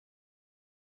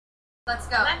Let's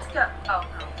go. Let's go. Oh,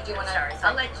 no. Do you want to? Sorry.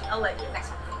 I'll let you. Next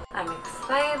one. I'm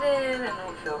excited and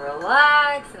I feel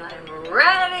relaxed and I'm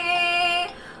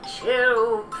ready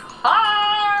to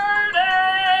party.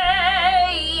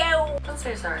 Don't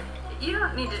say sorry. You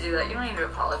don't need to do that. You don't need to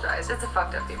apologize. It's a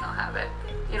fucked up female habit.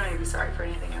 You don't need to be sorry for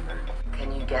anything ever.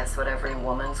 Can you guess what every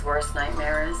woman's worst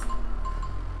nightmare is?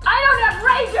 I don't have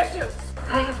rage issues.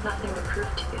 I have nothing to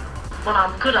prove to you. When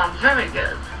I'm good, I'm very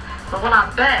good. But when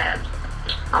I'm bad,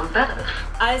 I'm better.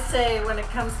 I say when it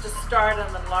comes to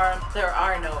stardom and Lauren, there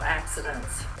are no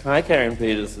accidents. Hi, Karen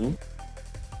Peterson.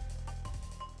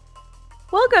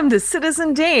 Welcome to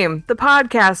Citizen Dame, the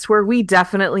podcast where we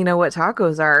definitely know what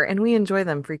tacos are and we enjoy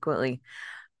them frequently.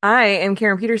 I am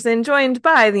Karen Peterson, joined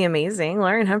by the amazing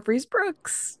Lauren Humphries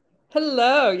Brooks.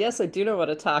 Hello. Yes, I do know what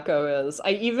a taco is.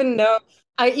 I even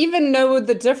know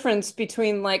the difference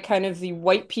between like kind of the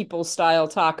white people style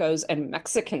tacos and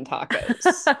Mexican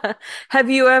tacos. Have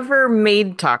you ever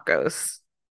made tacos?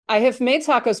 I have made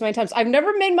tacos many times. I've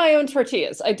never made my own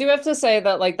tortillas. I do have to say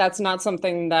that like that's not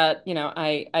something that,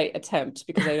 I attempt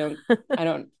because I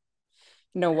don't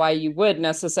know why you would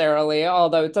necessarily,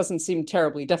 although it doesn't seem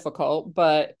terribly difficult,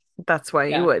 but That's why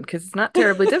yeah. you would, because it's not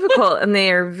terribly difficult and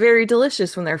they are very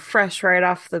delicious when they're fresh right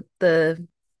off the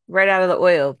right out of the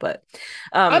oil. But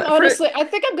I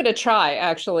think I'm gonna try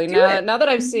actually Do now. it. Now that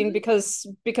I've seen because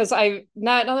I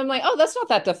now I'm like, oh, that's not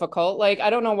that difficult. Like I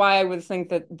don't know why I would think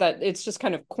that it's just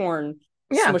kind of corn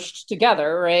Yeah. smushed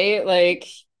together, right? Like,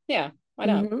 yeah, why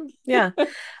not? Yeah.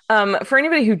 For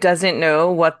anybody who doesn't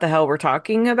know what the hell we're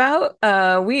talking about,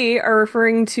 we are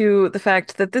referring to the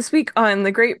fact that this week on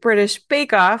the Great British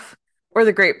Bake Off, or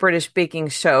the Great British Baking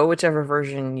Show, whichever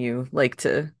version you like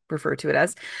to refer to it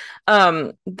as,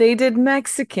 they did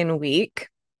Mexican Week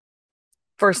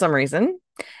for some reason.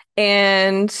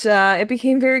 And it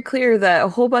became very clear that a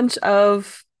whole bunch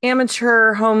of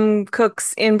amateur home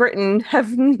cooks in Britain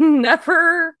have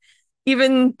never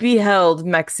even beheld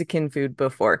Mexican food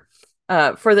before.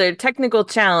 For their technical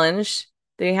challenge,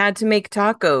 they had to make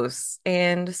tacos,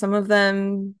 and some of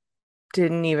them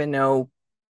didn't even know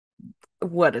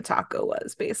what a taco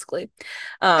was, basically.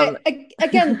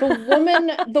 Again,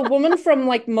 the woman from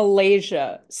like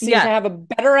Malaysia seemed to Yeah. have a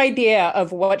better idea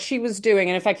of what she was doing,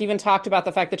 and in fact, even talked about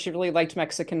the fact that she really liked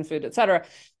Mexican food, etc.,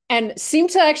 and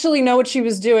seemed to actually know what she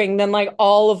was doing than like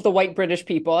all of the white British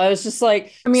people. I was just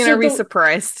like, I mean, so are we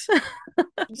surprised? yeah,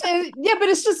 but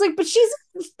it's just like, but she's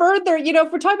further,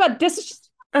 if we're talking about distance,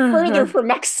 further Uh-huh. from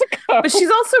Mexico. But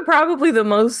she's also probably the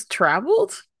most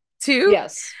traveled too.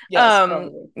 Yes,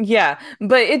 probably. Yeah,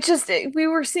 but we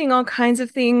were seeing all kinds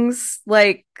of things,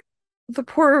 like the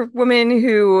poor woman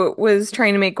who was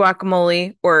trying to make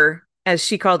guacamole, or as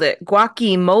she called it,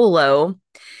 guacamolo,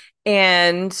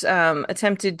 and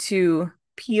attempted to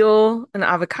peel an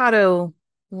avocado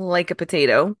like a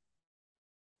potato,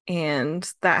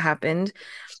 and that happened.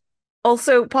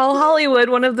 Also, Paul Hollywood,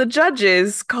 one of the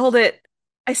judges, called it,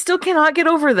 I still cannot get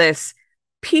over this,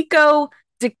 pico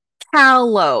de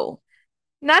gallo.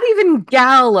 Not even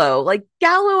gallo. Like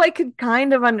gallo, I could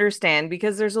kind of understand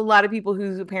because there's a lot of people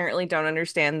who apparently don't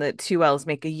understand that two L's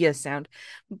make a y sound.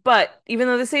 But even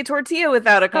though they say tortilla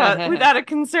without a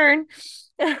concern,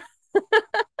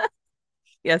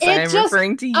 yes, I It am just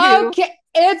referring to you. okay.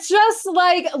 It's just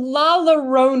like La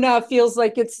Llorona feels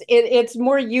like it's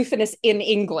more euphonous in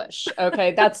English.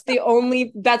 Okay, that's the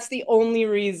only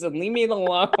reason. Leave me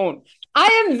alone.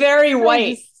 I am very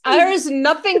white. There is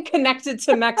nothing connected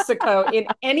to Mexico in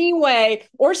any way,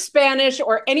 or Spanish,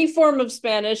 or any form of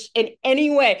Spanish in any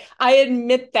way. I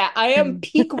admit that. I am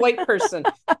peak white person,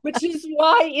 which is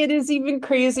why it is even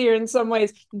crazier in some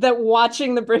ways that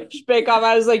watching the British Bake Off,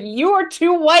 I was like, you are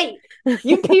too white.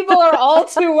 You people are all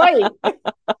too white.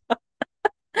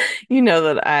 You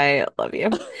know that I love you.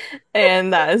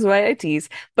 And that is why I tease.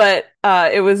 But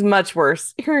it was much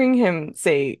worse hearing him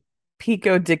say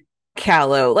pico de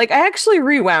callo. Like I actually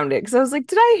rewound it because I was like,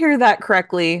 did I hear that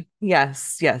correctly?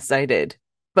 Yes, I did.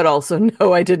 But also,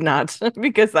 no, I did not,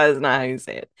 because that is not how you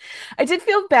say it. I did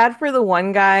feel bad for the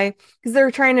one guy because they were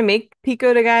trying to make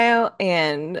pico de gallo,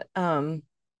 and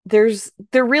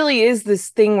there really is this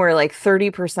thing where like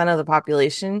 30% of the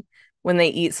population, when they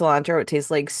eat cilantro, it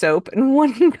tastes like soap. And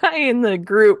one guy in the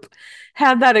group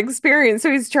had that experience,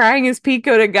 so he's trying his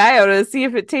pico de gallo to see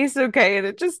if it tastes okay, and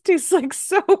it just tastes like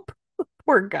soap.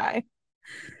 Poor guy.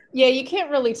 Yeah, you can't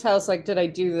really tell. It's like, did I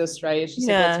do this right? It's just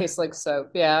like, well, it Yeah. tastes like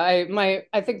soap. Yeah,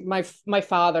 I think my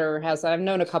father has. I've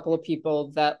known a couple of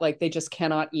people that like they just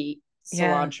cannot eat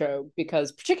Yeah. cilantro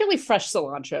because, particularly fresh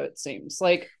cilantro, it seems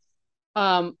like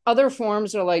other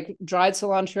forms are like dried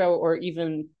cilantro or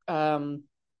even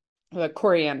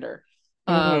coriander.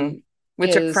 Hmm.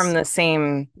 which are is from the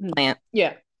same plant.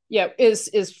 yeah, yeah, is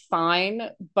fine,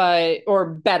 but or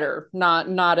better,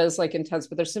 not as like intense.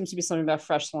 But there seems to be something about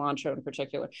fresh cilantro in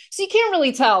particular. So you can't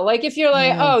really tell. Like if you're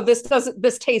like, Yeah. oh,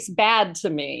 this tastes bad to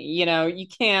me, you know, you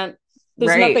can't.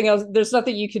 There's Right. nothing else. There's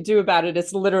nothing you could do about it.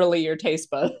 It's literally your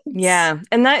taste buds. Yeah,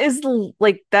 and that is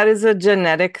like that is a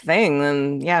genetic thing,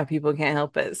 and yeah, people can't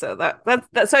help it. So that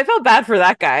so I felt bad for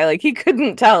that guy. Like he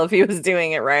couldn't tell if he was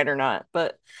doing it right or not.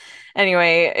 But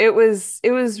anyway, it was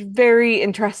very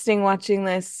interesting watching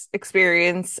this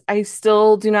experience. I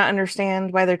still do not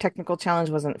understand why their technical challenge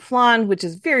wasn't flan, which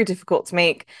is very difficult to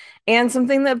make, and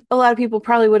something that a lot of people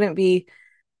probably wouldn't be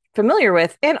familiar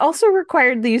with, and also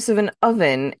required the use of an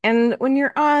oven. And when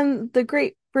you're on the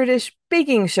Great British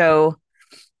Baking Show,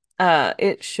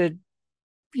 it should,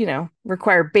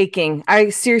 require baking. I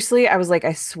was like,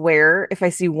 I swear, if I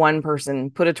see one person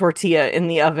put a tortilla in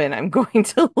the oven, I'm going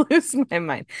to lose my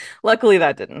mind. Luckily,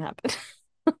 that didn't happen.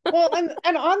 Well,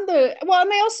 and on the well,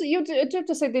 and they also do have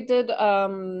to say they did.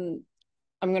 I'm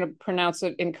going to pronounce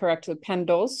it incorrect. The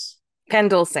Pendos.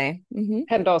 Pendulce. Mm-hmm.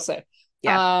 Pendolse.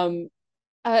 Yeah.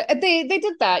 They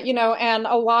did that, you know, and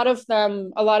a lot of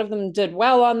them did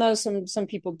well on those. Some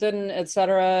people didn't,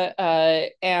 etc.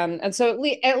 And so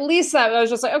at least that I was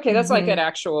just like, okay, that's like Mhm. an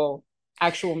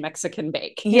actual Mexican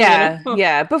bake. Yeah, You know?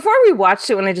 yeah. Before we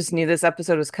watched it, when I just knew this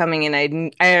episode was coming, and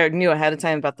I knew ahead of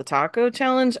time about the taco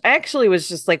challenge, I actually was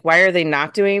just like, why are they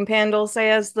not doing pan dulce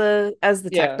as the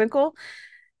Yeah. technical?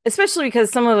 Especially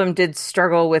because some of them did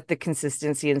struggle with the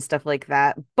consistency and stuff like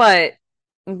that. But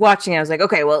watching, I was like,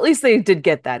 okay, well, at least they did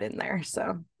get that in there.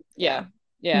 So Yeah.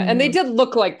 Yeah. And they did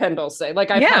look like Pendolce.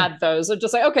 Like I've Yeah. had those. I'm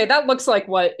just like, okay, that looks like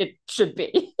what it should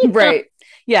be. right.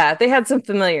 Yeah, they had some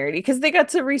familiarity because they got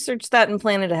to research that and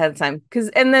plan it ahead of time.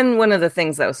 And then one of the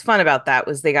things that was fun about that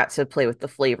was they got to play with the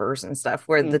flavors and stuff.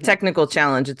 Where the Mhm. technical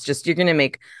challenge, it's just you're going to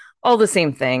make all the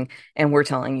same thing, and we're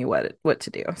telling you what to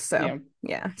do. So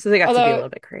Yeah. so they got to be a Although- little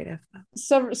bit creative.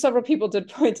 Several people did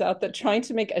point out that trying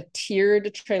to make a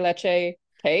tiered tres leche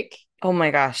cake Oh my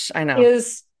gosh, I know.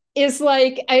 is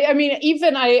like I mean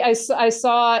even I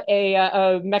saw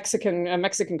a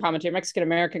Mexican commentator, Mexican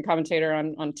American commentator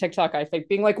on TikTok, I think,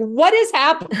 being like, what is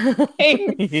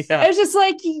happening? Yeah. It's just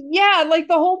like, yeah, like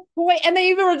the whole point. And they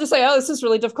even were just like, oh, this is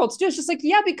really difficult to do. It's just like,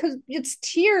 yeah, because it's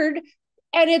tiered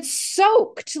and it's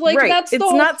soaked. Like right. that's It's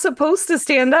not supposed to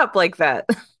stand up like that.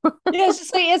 yeah, it's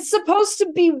just like it's supposed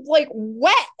to be like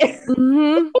wet.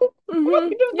 Mhm.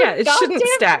 Mhm. Yeah, it shouldn't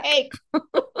Goddamn stack. cake.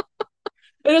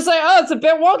 And it's like, oh, it's a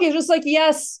bit wonky. It's just like,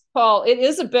 yes, Paul, it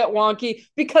is a bit wonky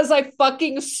because I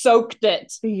fucking soaked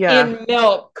it Yeah. in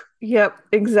milk. Yep,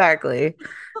 exactly.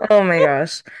 Oh my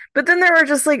gosh. But then there were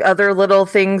just like other little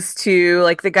things too,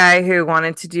 like the guy who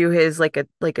wanted to do his like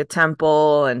a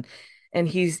temple, and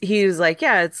he was like,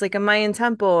 yeah, it's like a Mayan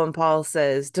temple, and Paul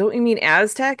says, don't you mean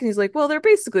Aztec? And he's like, well, they're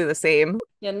basically the same.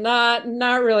 Yeah, not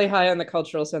really high on the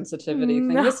cultural sensitivity thing.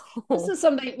 No. This is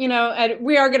something, you know, and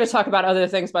we are going to talk about other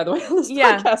things, by the way, on this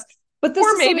Yeah. podcast. But this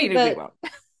Or is maybe something we that won't.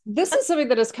 this is something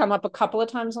that has come up a couple of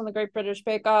times on the Great British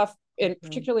Bake Off,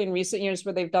 particularly in recent years,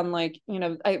 where they've done like, you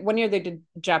know, one year they did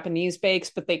Japanese bakes,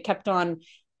 but they kept on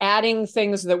adding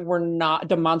things that were not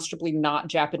demonstrably not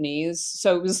Japanese.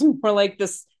 So it was more like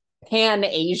this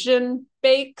pan-Asian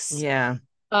bakes. Yeah.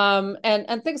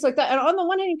 And things like that. And on the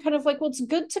one hand, you're kind of like, well, it's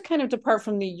good to kind of depart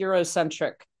from the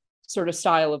Eurocentric sort of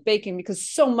style of baking because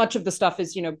so much of the stuff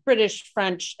is, you know, British,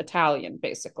 French, Italian,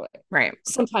 basically. Right.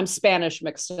 Sometimes Spanish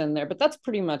mixed in there, but that's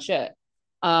pretty much it.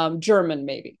 German,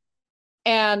 maybe.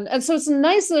 And so it's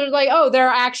nice that they're like, oh, there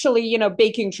are actually, you know,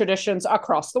 baking traditions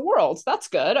across the world. That's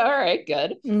good. All right,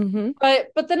 good. Mm-hmm.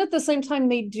 But then at the same time,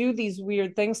 they do these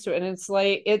weird things to it. And it's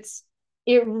like,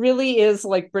 it really is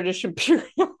like British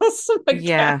imperialism again.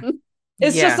 Yeah.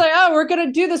 It's Yeah. just like, oh, we're going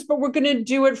to do this, but we're going to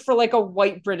do it for like a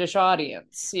white British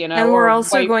audience, you know? And we're or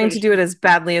also white going British- to do it as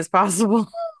badly as possible.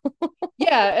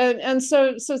 Yeah, and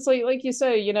so it's like you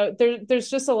say, you know, there's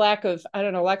just a lack of, I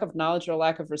don't know, lack of knowledge or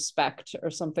lack of respect or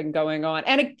something going on.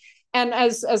 And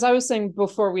as I was saying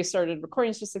before we started recording,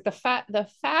 it's just like the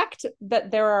fact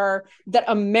that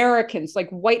Americans, like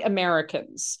white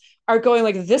Americans, are going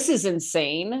like, this is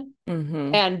insane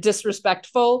Mm-hmm. and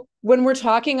disrespectful when we're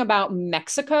talking about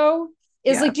Mexico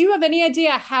is Yeah. like, do you have any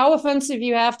idea how offensive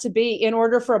you have to be in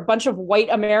order for a bunch of white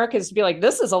Americans to be like,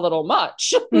 this is a little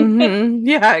much? Mm-hmm.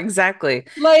 Yeah, exactly.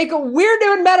 Like, we're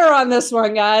doing better on this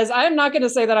one, guys. I'm not going to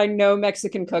say that I know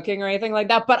Mexican cooking or anything like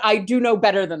that, but I do know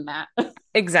better than that.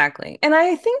 Exactly. And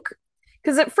I think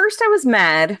because at first I was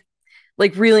mad,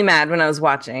 like really mad when I was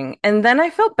watching. And then I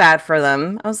felt bad for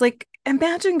them. I was like,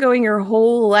 imagine going your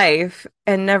whole life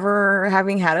and never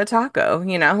having had a taco,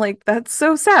 like that's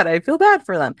so sad. I feel bad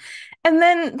for them. And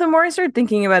then the more I started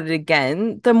thinking about it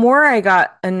again, the more I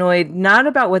got annoyed, not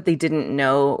about what they didn't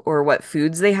know or what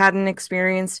foods they hadn't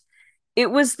experienced. It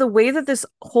was the way that this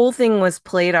whole thing was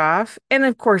played off. And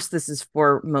of course, this is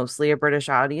for mostly a British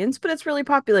audience, but it's really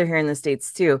popular here in the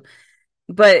States too.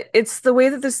 But it's the way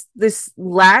that this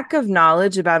lack of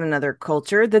knowledge about another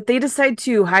culture that they decide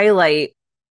to highlight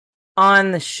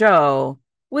on the show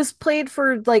was played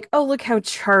for, like, oh, look how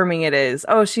charming it is.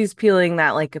 Oh, she's peeling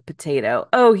that like a potato.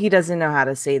 Oh, he doesn't know how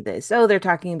to say this. Oh, they're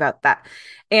talking about that.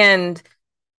 And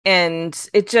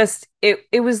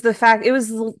it was the fact, it was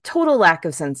the total lack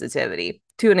of sensitivity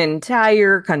to an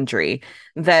entire country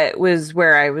that was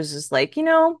where I was just like,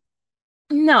 no,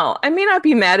 I may not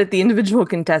be mad at the individual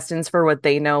contestants for what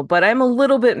they know, but I'm a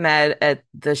little bit mad at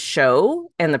the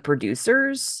show and the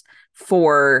producers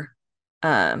for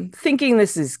thinking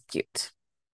this is cute.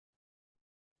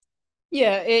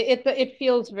 Yeah, it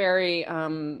feels very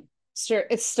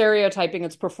it's stereotyping,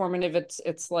 it's performative,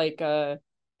 it's like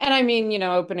and I mean,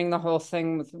 opening the whole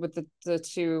thing with the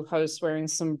two hosts wearing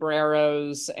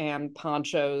sombreros and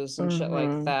ponchos and shit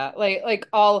like that. Like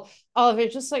all of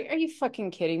it, just like, are you fucking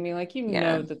kidding me? Like,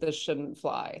 know that this shouldn't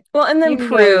fly. Well, and then know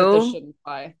that this shouldn't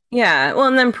fly. Yeah. Well,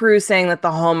 and then Prue saying that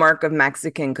the hallmark of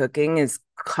Mexican cooking is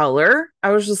color.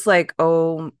 I was just like,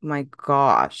 oh my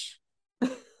gosh.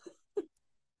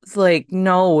 It's like,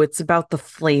 no, it's about the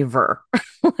flavor.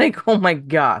 Like, oh my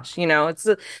gosh, it's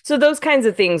so those kinds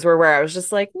of things were where I was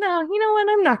just like, no, you know what?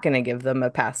 I'm not going to give them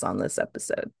a pass on this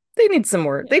episode. They need some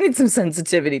more. They need some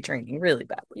sensitivity training really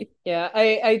badly. Yeah,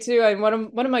 I do. I'm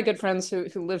one of my good friends who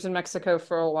lived in Mexico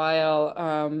for a while.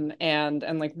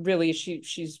 And like really, she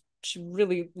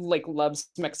really like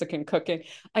loves Mexican cooking.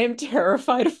 I am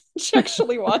terrified when she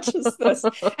actually watches this.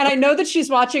 And I know that she's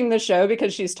watching the show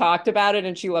because she's talked about it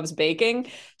and she loves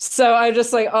baking. So I'm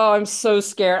just like, oh, I'm so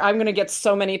scared. I'm gonna get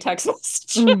so many text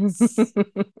messages.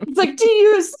 It's like, do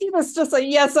you see this? Just like,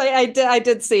 yes, I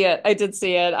did see it. I did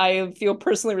see it. I feel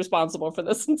personally responsible for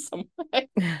this in some way.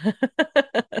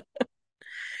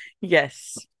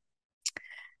 Yes.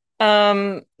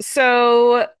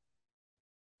 So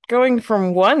going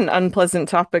from one unpleasant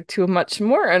topic to a much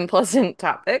more unpleasant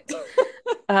topic.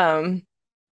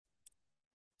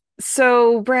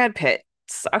 So Brad Pitt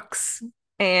sucks,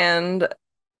 and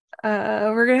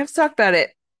we're gonna have to talk about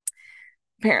it.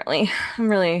 Apparently,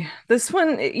 this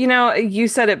one, you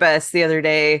said it best the other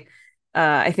day,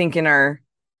 I think in our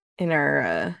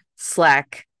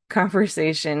Slack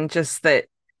conversation, just that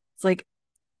it's like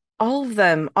all of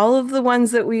them, all of the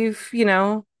ones that we've,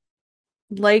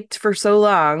 liked for so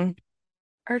long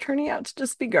are turning out to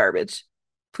just be garbage.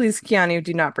 Please, Keanu,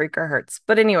 do not break our hearts.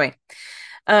 But anyway,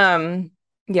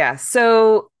 yeah,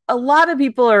 so a lot of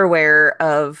people are aware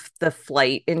of the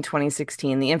flight in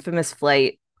 2016, the infamous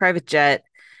flight, private jet,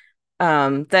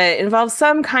 that involves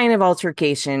some kind of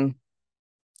altercation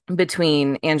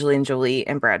between Angelina Jolie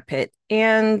and Brad Pitt,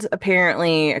 and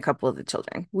apparently a couple of the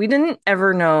children. We didn't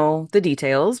ever know the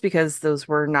details because those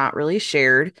were not really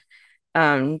shared.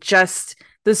 Just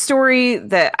the story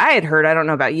that I had heard, I don't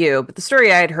know about you, but the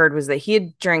story I had heard was that he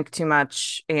had drank too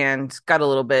much and got a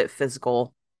little bit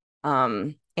physical,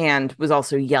 and was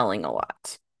also yelling a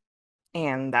lot.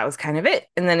 And that was kind of it.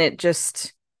 And then it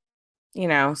just,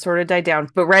 sort of died down.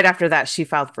 But right after that, she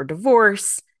filed for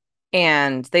divorce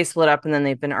and they split up, and then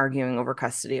they've been arguing over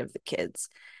custody of the kids.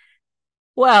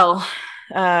 Well,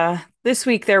 this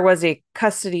week there was a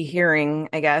custody hearing,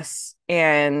 I guess,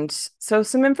 and so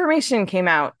some information came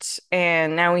out,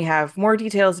 and now we have more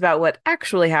details about what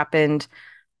actually happened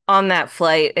on that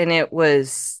flight, and it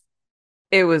was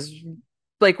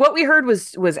like what we heard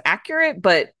was accurate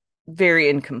but very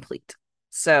incomplete.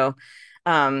 So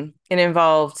it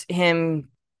involved him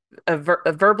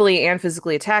verbally and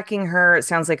physically attacking her. It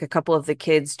sounds like a couple of the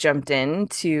kids jumped in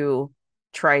to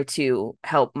try to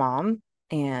help mom,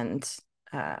 and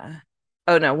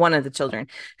oh no, one of the children,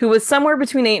 who was somewhere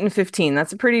between 8 and 15.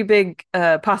 That's a pretty big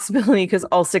possibility because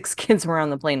all 6 kids were on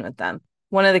the plane with them.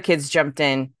 One of the kids jumped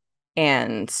in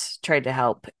and tried to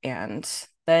help, and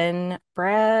then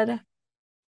Brad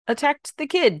attacked the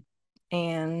kid,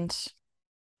 and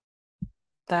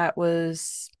that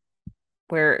was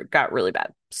where it got really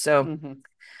bad. So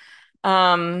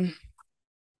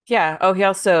yeah. Oh, he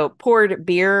also poured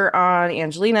beer on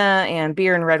Angelina and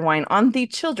beer and red wine on the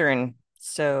children.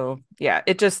 So yeah,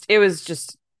 it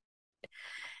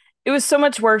was so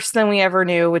much worse than we ever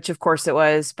knew, which of course it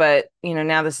was. But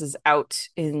now this is out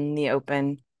in the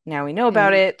open. Now we know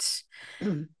about it.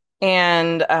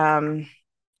 And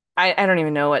I don't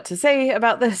even know what to say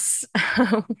about this.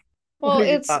 What Well, are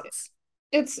your thoughts?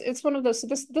 it's one of those, so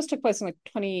this took place in like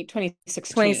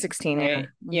 2016, 2016, yeah. right?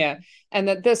 Yeah.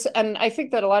 And I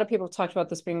think that a lot of people have talked about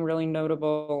this being really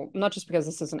notable, not just because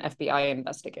this is an FBI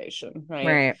investigation, right?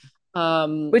 Right.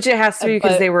 Um, Which it has to be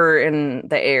because but they were in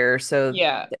the air, so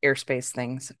yeah. the airspace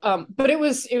things. But it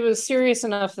was serious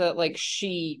enough that like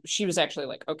she was actually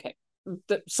like, okay,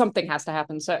 something has to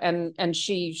happen. So and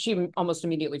she almost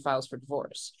immediately files for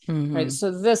divorce, right?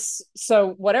 Hmm. So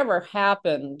whatever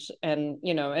happened, and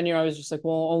you're always just like,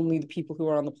 well, only the people who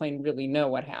are on the plane really know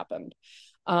what happened.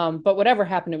 But whatever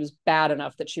happened, it was bad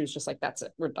enough that she was just like, that's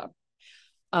it, we're done.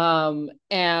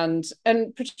 And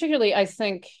particularly, I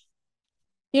think,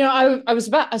 I was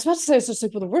about to say, it's just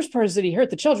like, well, the worst part is that he hurt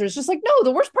the children. It's just like, no,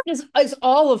 the worst part is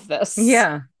all of this.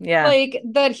 Yeah, yeah. Like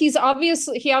that he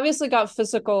obviously got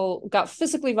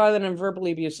physically violent and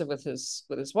verbally abusive with his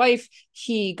wife.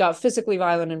 He got physically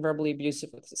violent and verbally abusive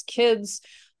with his kids.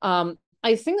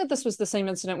 I think that this was the same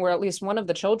incident where at least one of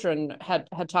the children had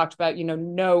talked about,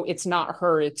 no, it's not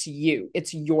her, it's you,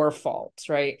 it's your fault,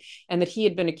 right? And that he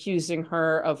had been accusing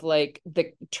her of like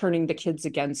turning the kids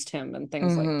against him and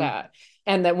things like Hmm. that.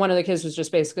 And that one of the kids was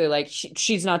just basically like,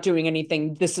 she's not doing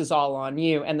anything, this is all on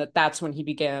you. And that's when he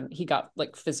got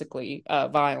like physically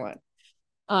violent.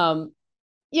 um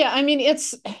yeah, I mean,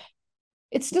 it's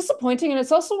disappointing, and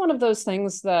it's also one of those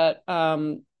things that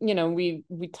we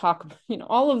talk,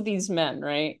 all of these men,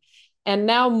 right? And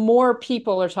now more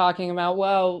people are talking about,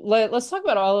 well, let's talk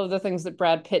about all of the things that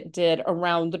Brad Pitt did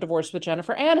around the divorce with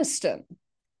Jennifer Aniston,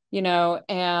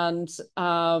 and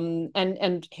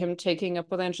him taking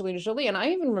up with Angelina Jolie. And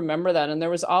I even remember that. And there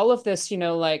was all of this,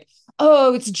 like,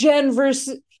 oh, it's Jen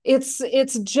versus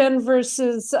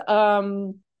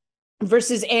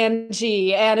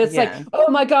Angie. And it's like, Yeah. oh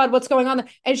my God, what's going on there?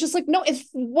 And it's just like, no,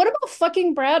 what about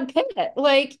fucking Brad Pitt?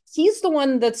 Like, he's the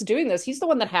one that's doing this. He's the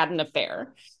one that had an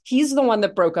affair. He's the one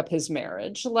that broke up his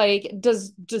marriage. Like,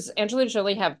 does Angelina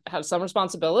Jolie have some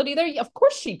responsibility there? Of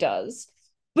course she does.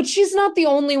 But she's not the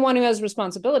only one who has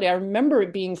responsibility. I remember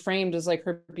it being framed as like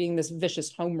her being this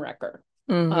vicious homewrecker,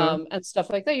 Hmm. and stuff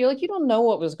like that. You're like, you don't know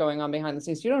what was going on behind the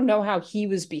scenes. You don't know how he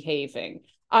was behaving,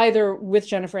 either with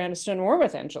Jennifer Aniston or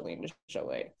with Angelina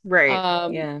Jolie. Right.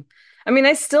 Um, Yeah. I mean,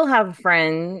 I still have a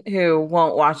friend who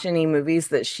won't watch any movies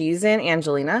that she's in,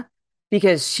 Angelina,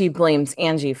 because she blames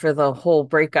Angie for the whole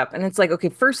breakup. And it's like, okay,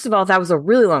 first of all, that was a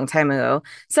really long time ago.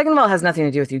 Second of all, it has nothing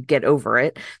to do with you. Get over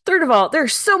it. Third of all,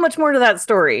 there's so much more to that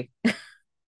story.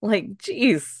 Like,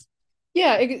 geez.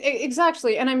 yeah,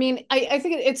 exactly. And I mean, I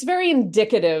think it's very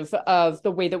indicative of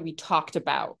the way that we talked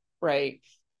about, right,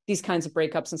 these kinds of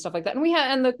breakups and stuff like that.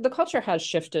 And the culture has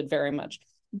shifted very much.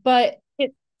 But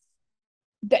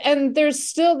and there's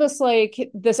still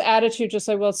this attitude, just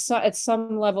like, well, at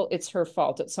some level it's her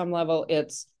fault, at some level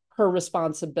it's her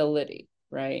responsibility,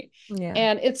 right? Yeah.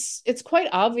 And it's quite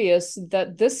obvious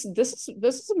that this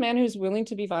is a man who's willing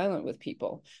to be violent with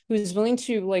people, who's willing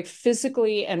to like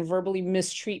physically and verbally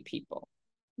mistreat people.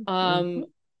 Mhm. um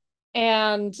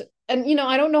and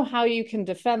I don't know how you can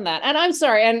defend that. And I'm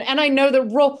sorry, and I know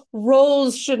that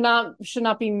roles should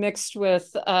not be mixed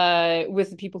with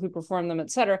the people who perform them,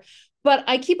 etc. But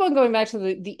I keep on going back to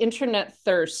the internet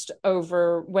thirst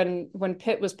over when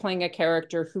Pitt was playing a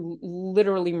character who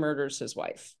literally murders his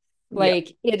wife. Yeah.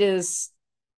 Like, it is.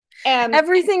 And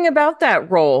Everything about that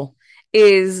role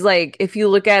is like, if you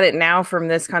look at it now from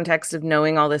this context of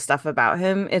knowing all this stuff about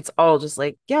him, it's all just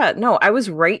like, yeah, no, I was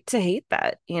right to hate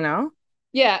that, you know?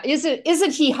 yeah,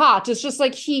 isn't he hot? It's just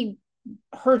like, he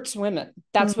hurts women.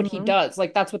 That's what he Hmm. does.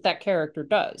 Like, that's what that character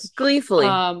does. Gleefully.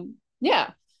 Yeah.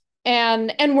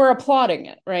 And we're applauding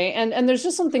it, right? And there's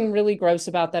just something really gross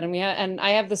about that. And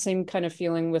I have the same kind of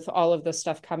feeling with all of this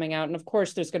stuff coming out. And of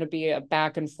course there's going to be a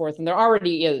back and forth, and there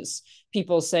already is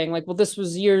people saying like, well, this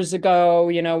was years ago,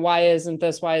 why isn't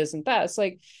this, why isn't that? It's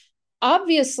like,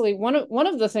 obviously one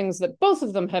of the things that both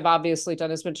of them have obviously done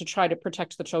has been to try to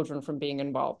protect the children from being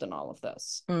involved in all of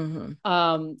this, Hmm.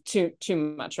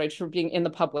 too much, right, for being in the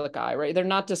public eye, right? They're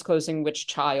not disclosing which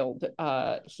child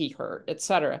he hurt,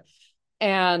 etc.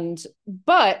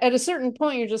 But at a certain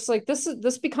point you're just like,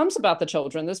 this becomes about the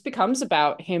children. This becomes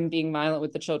about him being violent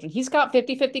with the children. He's got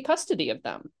 50-50 custody of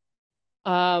them.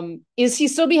 Is he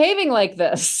still behaving like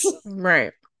this?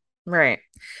 Right. Right.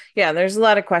 Yeah, there's a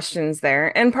lot of questions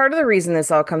there. And part of the reason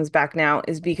this all comes back now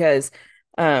is because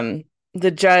um the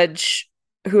judge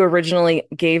who originally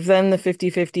gave them the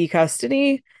 50-50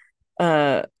 custody,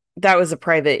 uh that was a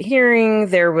private hearing.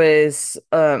 There was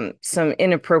some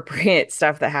inappropriate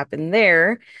stuff that happened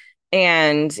there.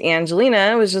 And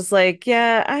Angelina was just like,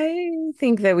 yeah, I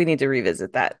think that we need to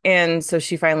revisit that. And so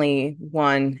she finally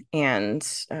won. And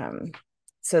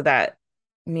so that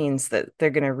means that they're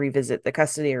going to revisit the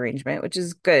custody arrangement, which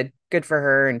is good. Good for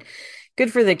her and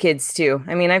good for the kids too.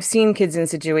 I mean, I've seen kids in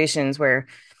situations where,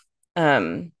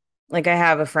 um, like I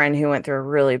have a friend who went through a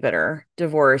really bitter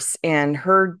divorce, and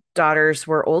her daughters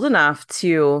were old enough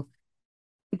to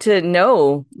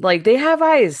know, like, they have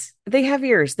eyes, they have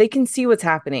ears, they can see what's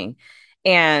happening.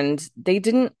 And they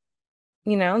didn't,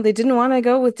 they didn't want to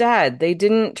go with dad. They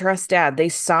didn't trust dad. They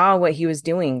saw what he was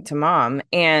doing to mom.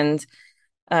 And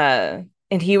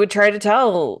he would try to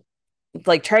tell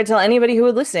anybody who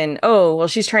would listen, oh, well,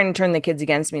 she's trying to turn the kids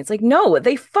against me. It's like, no,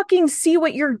 they fucking see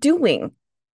what you're doing.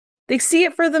 They see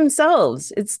it for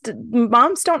themselves.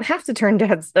 Moms don't have to turn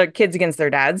kids against their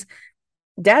dads.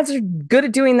 Dads are good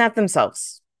at doing that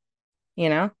themselves,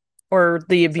 or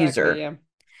the abuser. Exactly, yeah.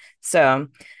 So,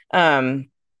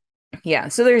 yeah,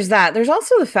 so there's that. There's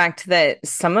also the fact that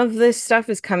some of this stuff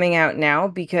is coming out now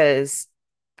because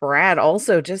Brad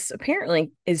also just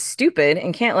apparently is stupid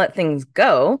and can't let things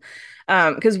go.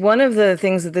 Because one of the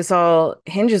things that this all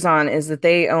hinges on is that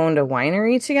they owned a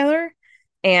winery together.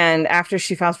 And after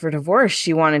she filed for divorce,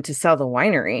 she wanted to sell the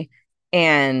winery.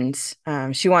 And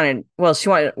she wanted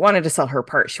to sell her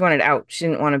part. She wanted out. She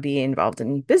didn't want to be involved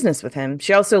in business with him.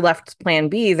 She also left Plan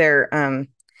B, their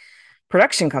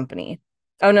production company.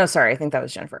 Oh, no, sorry. I think that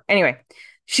was Jennifer. Anyway,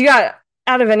 she got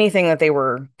out of anything that they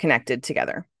were connected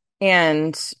together.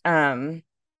 And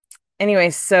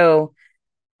anyway, so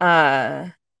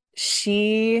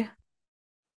she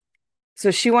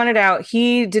wanted out.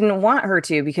 He didn't want her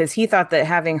to because he thought that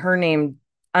having her name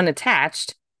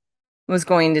unattached was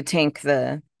going to tank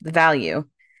the value.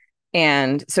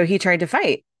 And so he tried to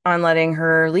fight on letting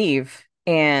her leave.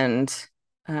 And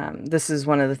this is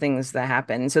one of the things that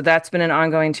happened. So that's been an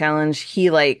ongoing challenge. He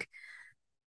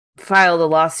filed a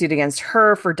lawsuit against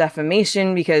her for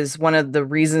defamation because one of the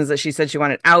reasons that she said she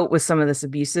wanted out was some of this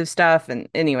abusive stuff. And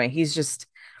anyway, it's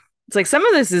like some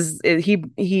of this is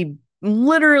he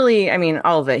literally, I mean,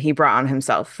 all of it he brought on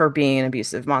himself for being an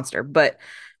abusive monster, but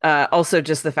also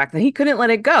just the fact that he couldn't let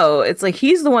it go. It's like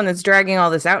he's the one that's dragging all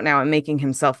this out now and making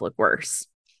himself look worse.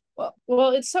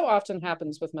 Well, it so often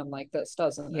happens with men like this,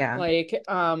 doesn't it? Yeah.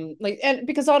 And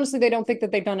because honestly, they don't think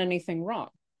that they've done anything wrong.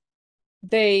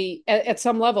 They, at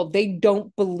some level, they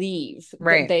don't believe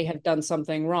Right. that they have done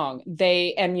something wrong.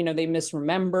 They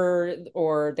misremember,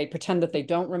 or they pretend that they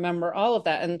don't remember, all of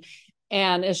that.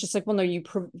 And it's just like, well, no, you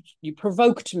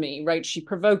provoked me, right? She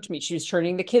provoked me. She was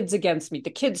turning the kids against me. The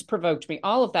kids provoked me.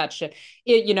 All of that shit.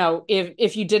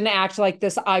 If you didn't act like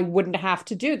this, I wouldn't have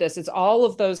to do this. It's all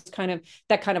of that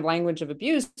kind of language of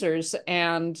abusers,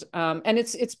 and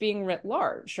it's being writ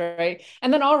large, right?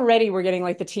 And then already we're getting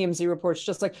like the TMZ reports,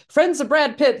 just like friends of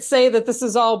Brad Pitt say that this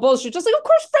is all bullshit. Just like, of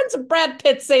course, friends of Brad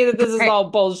Pitt say that this is all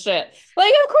bullshit.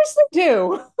 Like, of course they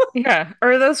do. Yeah.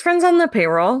 Or those friends on the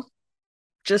payroll.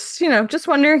 Just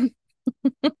wondering.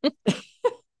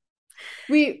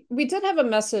 We did have a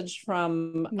message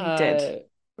from Shakita.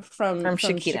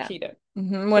 Shakita.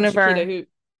 Mm-hmm. One of our who,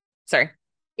 sorry.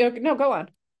 No, go on.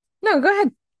 No, go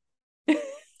ahead.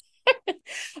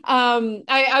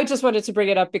 I just wanted to bring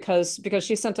it up because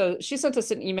she sent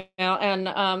us an email, and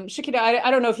Shakita, I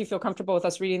don't know if you feel comfortable with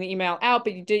us reading the email out,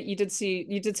 but you did say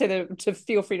that to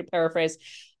feel free to paraphrase.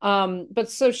 But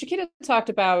so Shakita talked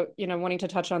about wanting to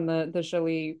touch on the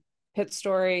Jolie Pitt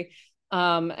story,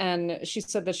 and she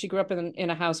said that she grew up in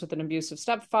a house with an abusive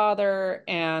stepfather,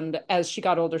 and as she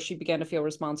got older, she began to feel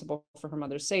responsible for her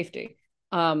mother's safety,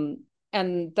 and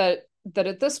that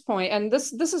at this point, and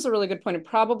this is a really good point, it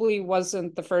probably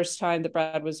wasn't the first time that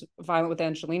Brad was violent with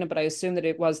Angelina, but I assume that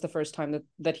it was the first time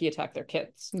that he attacked their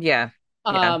kids. Yeah.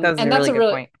 That's a really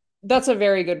good point. That's a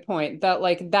very good point.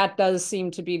 That does seem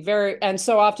to be very, and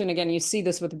so often, again, you see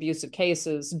this with abusive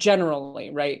cases generally,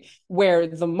 right? Where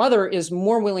the mother is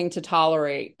more willing to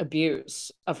tolerate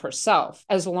abuse of herself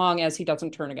as long as he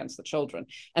doesn't turn against the children.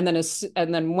 And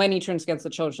then when he turns against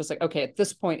the children, it's just like, okay, at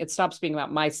this point, it stops being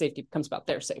about my safety, it becomes about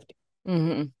their safety.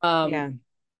 Mm-hmm. Yeah.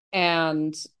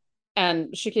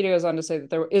 And Shakita goes on to say that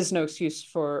there is no excuse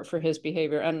for his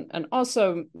behavior, and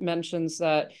also mentions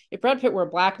that if Brad Pitt were a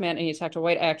black man and he attacked a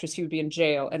white actress, he would be in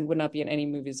jail and would not be in any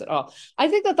movies at all. I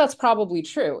think that that's probably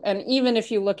true. And even if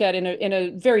you look at in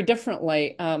a very different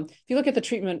light, if you look at the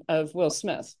treatment of Will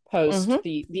Smith post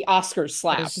the Oscars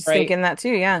slap, I was just right? thinking that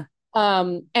too, yeah.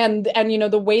 And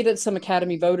the way that some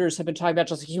Academy voters have been talking about,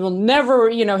 just like, he'll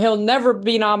never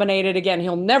be nominated again,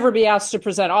 he'll never be asked to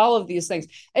present, all of these things,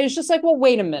 and it's just like, well,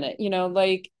 wait a minute,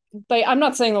 like I'm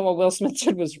not saying that what Will Smith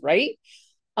did was right,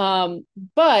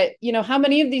 But how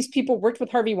many of these people worked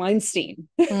with Harvey Weinstein?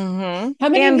 Mm-hmm. How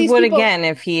many of And these would people? again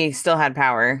if he still had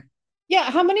power. Yeah,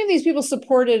 how many of these people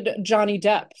supported Johnny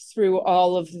Depp through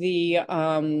all of the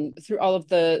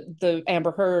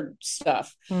Amber Heard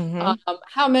stuff? Mm-hmm.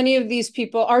 How many of these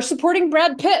people are supporting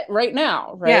Brad Pitt right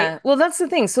now, right? Yeah. Well, that's the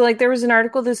thing. So like there was an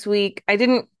article this week. I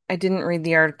didn't read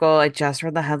the article. I just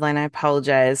read the headline. I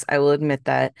apologize. I will admit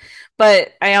that. But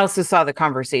I also saw the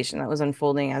conversation that was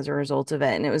unfolding as a result of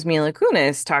it. And it was Mila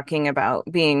Kunis talking about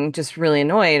being just really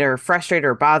annoyed or frustrated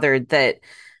or bothered that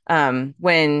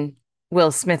when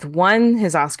Will Smith won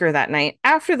his Oscar that night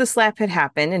after the slap had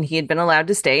happened and he had been allowed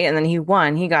to stay and then he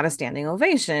won, he got a standing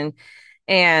ovation.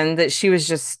 And that she was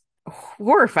just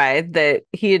horrified that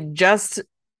he had just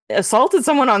assaulted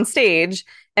someone on stage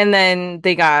and then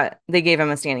they gave him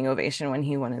a standing ovation when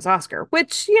he won his Oscar,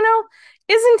 which,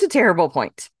 isn't a terrible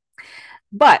point.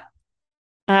 But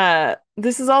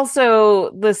this is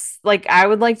also this like I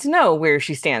would like to know where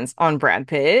she stands on Brad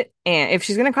Pitt and if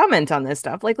she's going to comment on this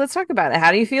stuff. Like, let's talk about it.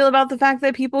 How do you feel about the fact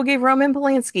that people gave Roman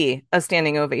Polanski a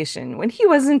standing ovation when he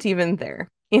wasn't even there?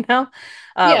 Yeah,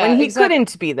 When he exactly.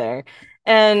 couldn't be there,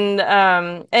 and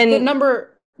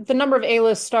The number of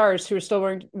A-list stars who are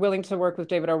still willing to work with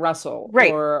David O. Russell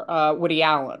right, or Woody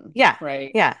Allen, yeah,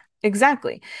 right? yeah,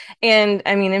 exactly. And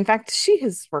I mean, in fact, she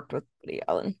has worked with Woody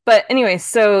Allen. But anyway,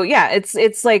 so yeah,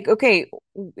 it's like okay,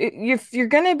 if you're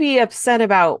going to be upset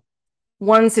about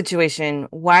one situation,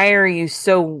 why are you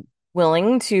so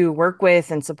willing to work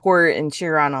with and support and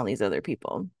cheer on all these other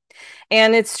people?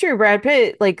 And it's true, Brad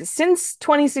Pitt, like since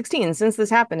 2016, since this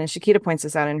happened, and Shakita points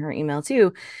this out in her email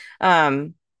too.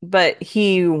 But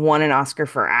he won an Oscar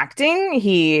for acting.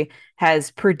 He has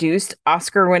produced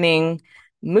Oscar-winning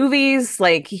movies.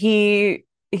 Like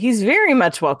he's very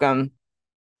much welcome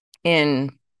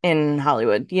in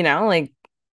Hollywood, like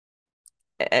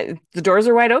the doors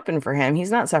are wide open for him.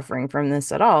 He's not suffering from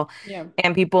this at all. Yeah.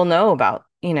 And people know about,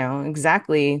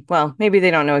 exactly, well, maybe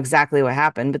they don't know exactly what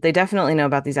happened, but they definitely know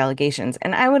about these allegations.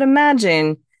 And I would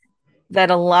imagine that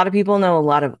a lot of people know a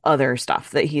lot of other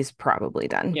stuff that he's probably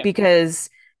done Yeah. because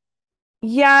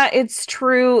yeah, it's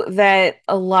true that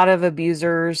a lot of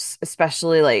abusers,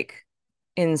 especially like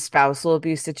in spousal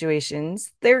abuse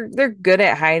situations, they're good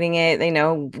at hiding it. They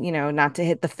know, not to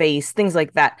hit the face, things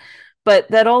like that. But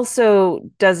that also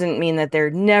doesn't mean that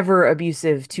they're never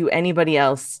abusive to anybody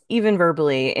else, even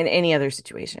verbally, in any other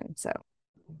situation. So,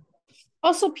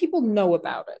 Also, people know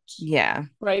about it, yeah,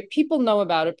 right? People know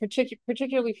about it,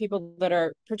 particularly people that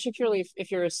are, particularly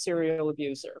if you're a serial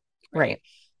abuser, right? right.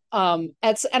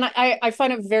 I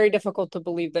find it very difficult to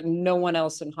believe that no one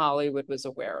else in Hollywood was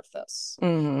aware of this,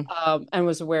 Hmm. and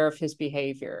was aware of his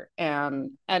behavior,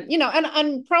 and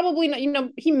probably not,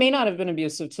 he may not have been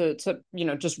abusive to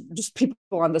just people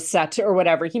on the set or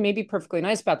whatever. He may be perfectly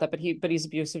nice about that, but he's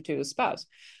abusive to his spouse.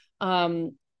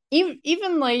 Um,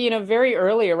 even like very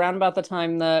early, around about the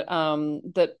time that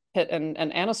Pitt and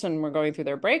Aniston were going through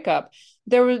their breakup,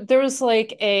 there was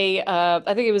like I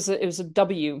think it was a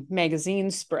W magazine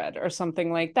spread or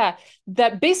something like that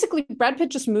basically Brad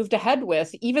Pitt just moved ahead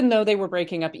with, even though they were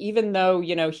breaking up, even though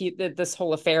this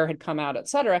whole affair had come out,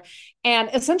 etc. And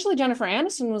essentially Jennifer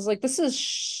Aniston was like, this is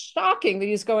shocking that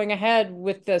he's going ahead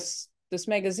with this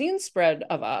magazine spread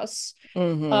of us,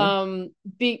 Hmm.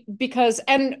 because,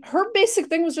 and her basic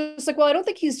thing was just like, well, I don't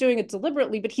think he's doing it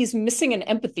deliberately, but he's missing an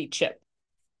empathy chip.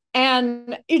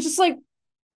 And it's just like,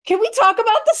 can we talk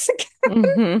about this again?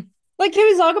 Hmm. Like, can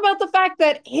we talk about the fact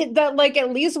that that like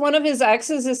at least one of his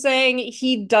exes is saying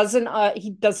he doesn't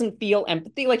feel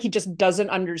empathy, like he just doesn't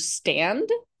understand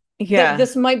that Yeah.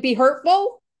 this might be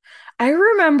hurtful. I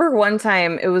remember one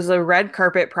time it was a red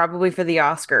carpet, probably for the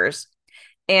Oscars,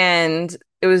 and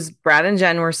it was Brad and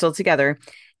Jen were still together,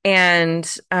 and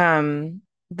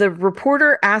the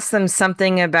reporter asked them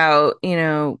something about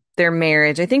their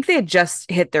marriage. I think they had just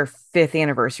hit their fifth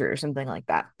anniversary or something like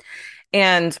that,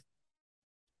 and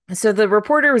so the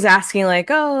reporter was asking like,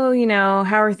 oh,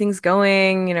 how are things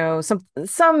going,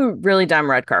 some really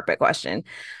dumb red carpet question,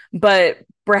 but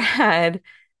Brad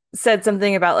said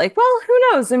something about like, well, who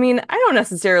knows? I mean, I don't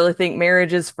necessarily think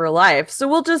marriage is for life, so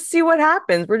we'll just see what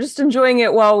happens. We're just enjoying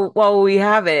it while we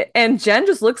have it. And Jen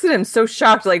just looks at him so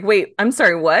shocked, like, wait, I'm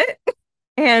sorry, what?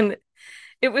 And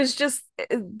it was just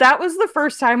that was the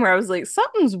first time where I was like,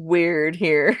 something's weird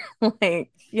here.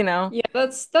 Like, Yeah,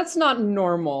 that's not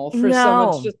normal for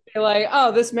someone to no. just be like,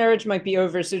 oh, this marriage might be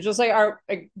over. So just like,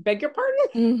 I beg your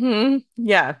pardon?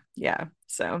 Yeah, yeah.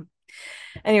 So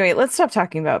anyway, let's stop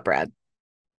talking about Brad,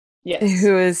 Yes,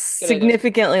 who is good idea.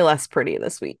 significantly less pretty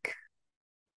this week.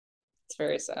 It's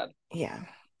very sad. Yeah.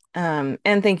 And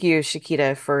thank you,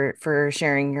 Shakita, for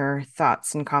sharing your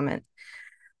thoughts and comment.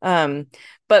 Um,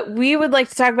 but we would like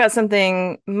to talk about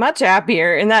something much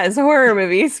happier, and that is horror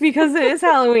movies because it is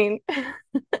Halloween.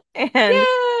 And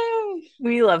Yay!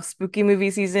 we love spooky movie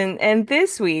season. And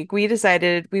this week we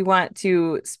decided we want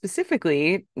to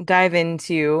specifically dive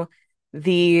into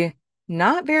the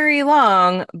not very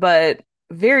long, but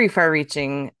very far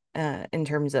reaching in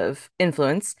terms of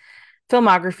influence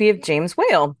filmography of James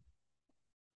Whale.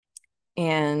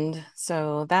 And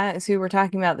so that is who we're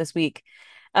talking about this week.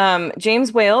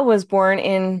 James Whale was born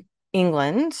in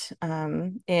England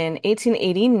in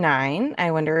 1889.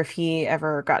 I wonder if he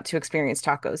ever got to experience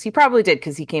tacos. He probably did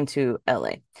because he came to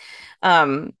LA.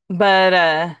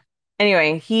 But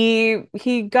anyway,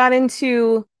 he got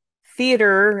into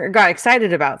theater, or got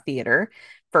excited about theater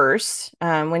first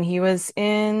when he was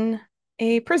in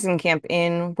a prison camp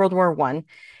in World War One,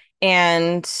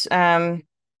 and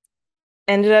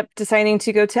ended up deciding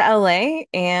to go to LA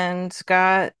and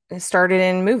got started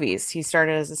in movies. He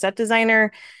started as a set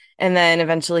designer, and then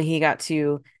eventually he got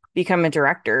to become a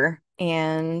director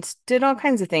and did all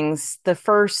kinds of things. The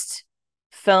first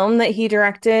film that he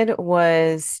directed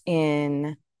was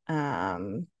in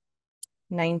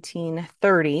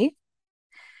 1930.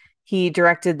 He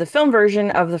directed the film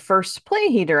version of the first play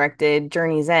he directed,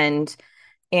 Journey's End,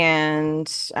 and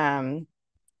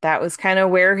that was kind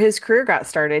of where his career got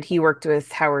started. He worked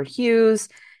with Howard Hughes.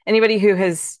 Anybody who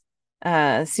has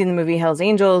seen the movie Hell's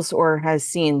Angels or has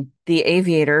seen The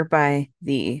Aviator by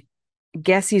the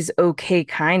guess he's okay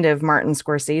kind of Martin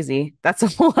Scorsese. That's a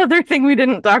whole other thing we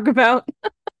didn't talk about.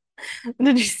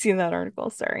 Did you see that article?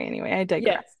 Sorry. Anyway, I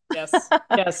digress.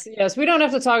 Yes. We don't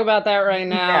have to talk about that right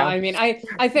now. Yeah. I mean, I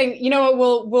think you know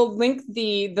what, we'll link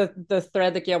the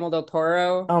thread that Guillermo del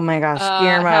Toro Oh my gosh, has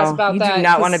Guillermo, about you that, do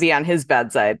not want to be on his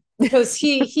bad side. because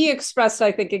he expressed,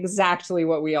 I think, exactly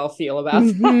what we all feel about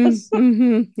this.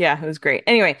 Yeah, it was great.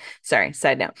 Anyway, sorry,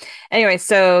 side note. Anyway,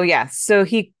 so yeah, so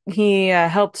he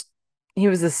helped. He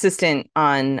was assistant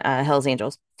on Hell's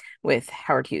Angels with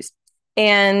Howard Hughes,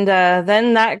 and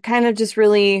then that kind of just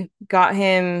really got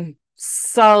him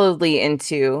solidly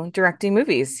into directing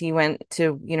movies. He went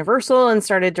to Universal and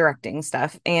started directing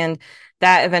stuff, and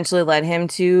that eventually led him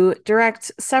to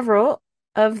direct several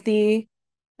of the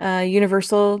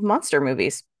Universal monster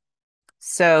movies.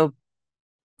 So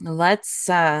let's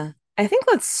I think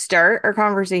let's start our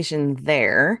conversation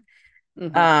there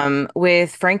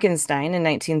with Frankenstein in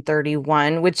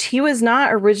 1931, which he was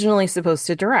not originally supposed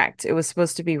to direct. It was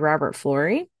supposed to be Robert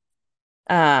Florey,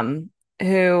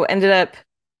 who ended up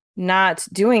not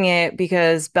doing it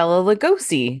because Bela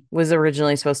Lugosi was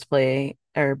originally supposed to play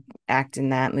or act in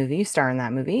that movie, star in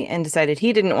that movie, and decided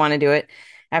he didn't want to do it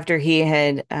after he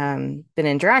had been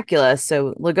in Dracula.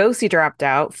 So Lugosi dropped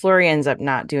out. Florey ends up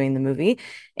not doing the movie,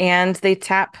 and they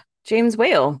tap James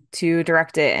Whale to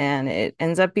direct it, and it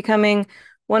ends up becoming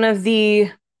one of the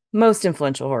most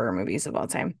influential horror movies of all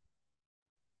time.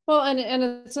 Well, and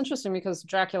it's interesting because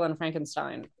Dracula and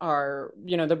Frankenstein are,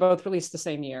 they're both released the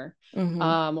same year.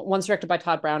 One's directed by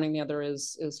Todd Browning, the other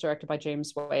is directed by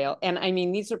James Whale. And I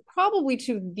mean, these are probably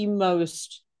two of the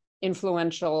most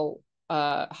influential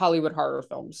Hollywood horror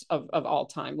films of all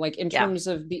time. Like in terms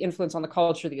of the influence on the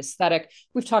culture, the aesthetic.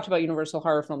 We've talked about Universal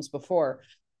horror films before.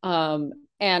 And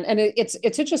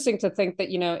it's interesting to think that,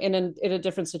 in a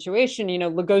different situation,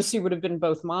 Lugosi would have been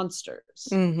both monsters.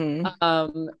 And I,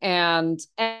 and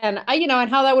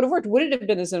how that would have worked. Would it have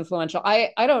been as influential?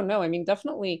 I don't know. I mean,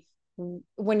 definitely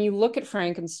when you look at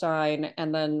Frankenstein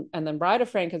and then Bride of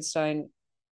Frankenstein,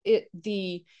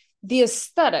 the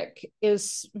aesthetic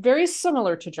is very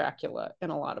similar to Dracula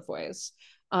in a lot of ways.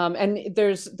 And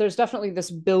there's definitely this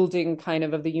building kind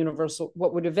of the Universal,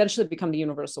 what would eventually become the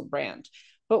Universal brand.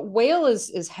 But Whale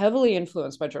is heavily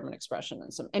influenced by German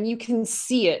Expressionism, and you can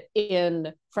see it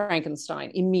in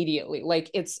Frankenstein immediately.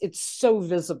 Like it's so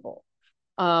visible.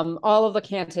 All of the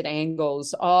canted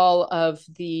angles, all of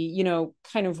the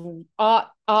kind of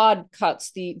odd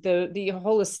cuts, the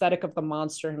whole aesthetic of the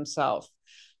monster himself.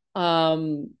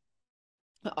 All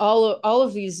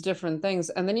of these different things,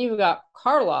 and then you've got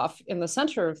Karloff in the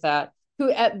center of that, who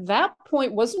at that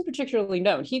point wasn't particularly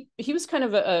known. He was kind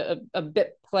of a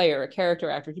bit player, a character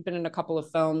actor. He'd been in a couple of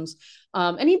films,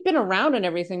 and he'd been around and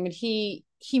everything, but he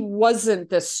wasn't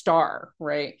the star,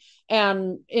 right?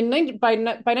 And by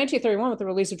 1931, with the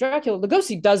release of Dracula,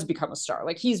 Lugosi does become a star.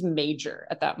 Like he's major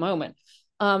at that moment.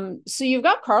 So you've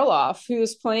got Karloff,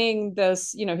 who's playing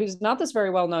this, who's not this very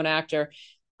well-known actor.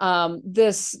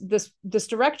 This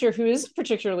director who is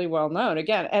particularly well known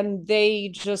again, and they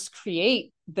just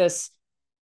create this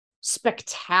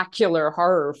spectacular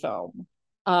horror film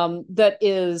that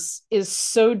is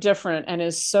so different and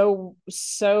is so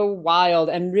wild,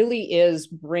 and really is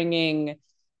bringing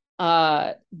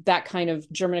that kind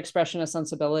of German expressionist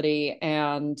sensibility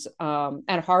and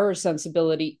horror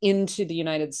sensibility into the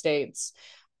United States,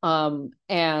 and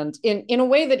in a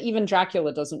way that even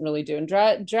Dracula doesn't really do. And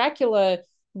Dracula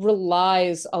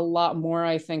relies a lot more,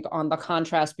 I think, on the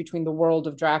contrast between the world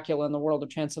of Dracula and the world of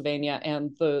Transylvania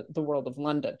and the world of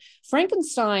London.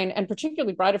 Frankenstein, and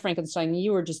particularly Bride of Frankenstein,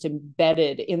 you are just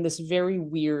embedded in this very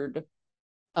weird,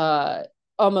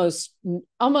 almost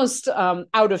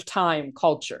out of time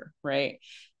culture, right?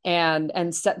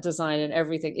 And set design and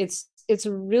everything. It's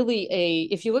really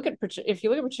if you look at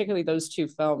particularly those two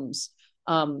films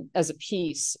as a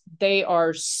piece, they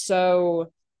are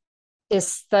so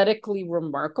aesthetically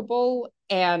remarkable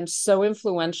and so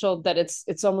influential that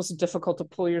it's almost difficult to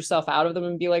pull yourself out of them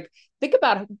and be like, think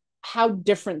about how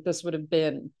different this would have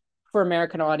been for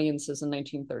American audiences in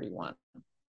 1931.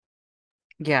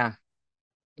 Yeah.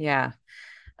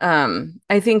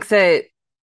 I think that's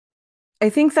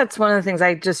one of the things.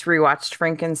 I just rewatched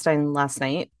Frankenstein last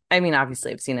night. I mean,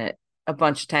 obviously I've seen it a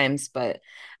bunch of times, but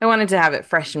I wanted to have it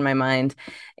fresh in my mind.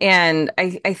 And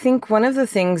I think one of the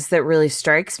things that really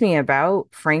strikes me about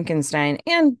Frankenstein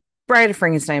and Bride of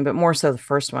Frankenstein, but more so the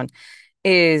first one,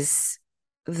 is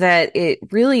that it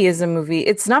really is a movie.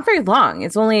 It's not very long.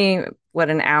 It's only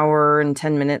an hour and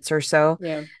 10 minutes or so.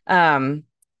 Yeah.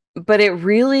 But it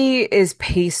really is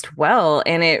paced well,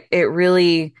 and it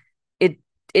really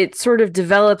it sort of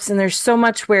develops, and there's so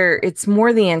much where it's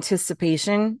more the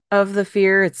anticipation of the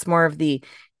fear. It's more of the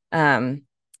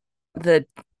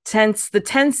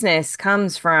tenseness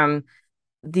comes from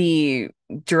the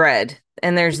dread.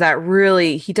 And there's that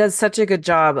he does such a good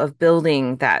job of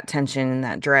building that tension and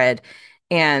that dread.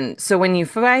 And so when you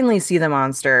finally see the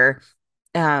monster,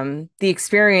 the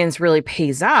experience really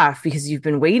pays off because you've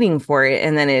been waiting for it.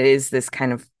 And then it is this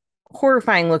kind of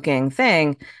horrifying looking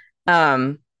thing.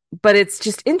 But it's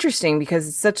just interesting because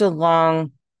it's such a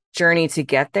long journey to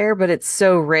get there, but it's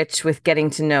so rich with getting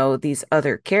to know these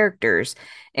other characters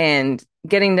and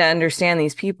getting to understand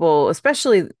these people,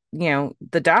 especially,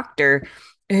 the doctor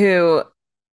who,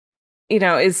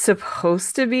 is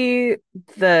supposed to be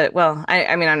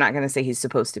I mean, I'm not going to say he's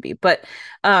supposed to be, but,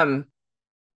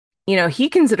 he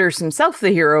considers himself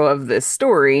the hero of this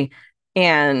story,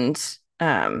 and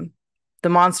the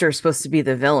monster is supposed to be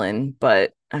the villain,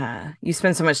 but you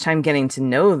spend so much time getting to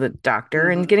know the doctor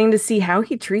and getting to see how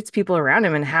he treats people around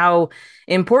him and how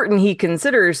important he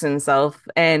considers himself,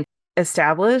 and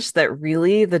establish that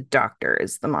really the doctor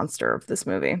is the monster of this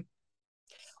movie.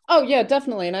 Oh yeah,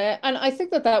 definitely. And I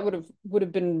think that would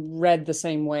have been read the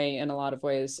same way in a lot of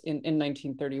ways in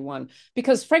 1931,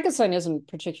 because Frankenstein isn't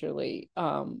particularly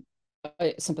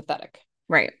sympathetic.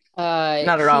 Right.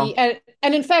 Not at all.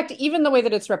 And in fact, even the way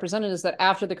that it's represented is that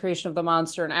after the creation of the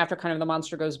monster and after kind of the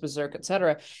monster goes berserk,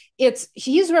 etc.,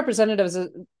 he's represented as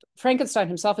Frankenstein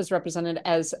himself is represented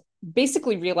as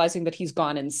basically realizing that he's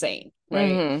gone insane,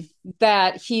 right? Mm-hmm.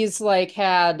 That he's like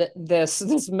had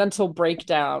this mental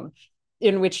breakdown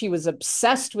in which he was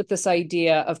obsessed with this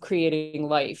idea of creating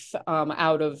life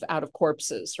out of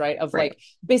corpses, right? Of right. Like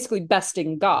basically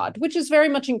besting God, which is very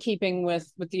much in keeping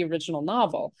with the original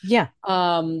novel. Yeah.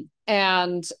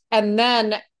 And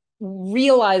then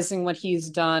realizing what he's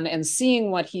done and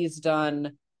seeing what he's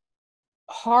done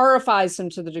horrifies him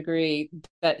to the degree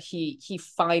that he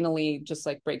finally just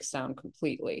like breaks down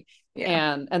completely.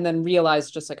 Yeah. And then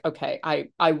realized just like, okay,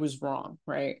 I was wrong,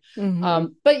 right? Mm-hmm.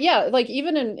 But yeah, like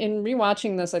even in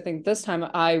rewatching this, I think this time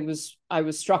I was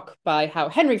struck by how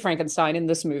Henry Frankenstein in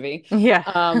this movie,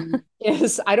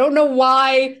 is, I don't know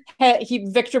why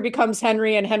Victor becomes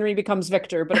Henry and Henry becomes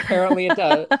Victor, but apparently it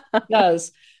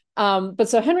does. But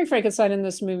so Henry Frankenstein in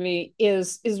this movie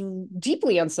is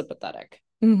deeply unsympathetic.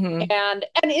 Mm-hmm. And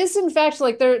is in fact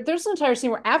like there's an entire scene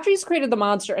where after he's created the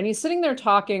monster and he's sitting there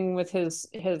talking with his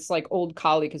like old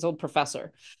colleague, his old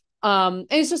professor, and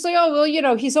he's just like, oh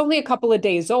well, he's only a couple of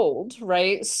days old,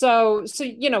 right? So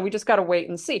we just got to wait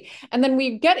and see. And then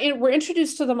we're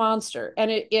introduced to the monster, and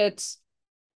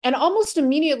and almost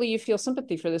immediately you feel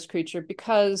sympathy for this creature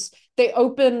because they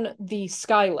open the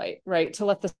skylight, right, to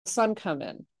let the sun come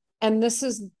in, and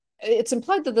it's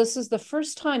implied that this is the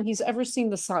first time he's ever seen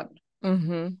the sun.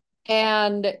 Mm-hmm.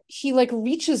 And he like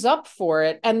reaches up for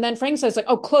it, and then Frankenstein's like,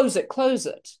 oh, close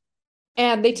it,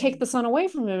 and they take the sun away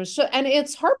from him. And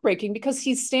it's heartbreaking because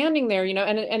he's standing there,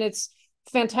 and it's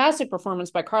fantastic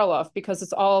performance by Karloff, because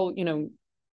it's all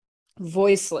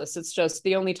voiceless. It's just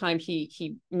the only time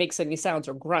he makes any sounds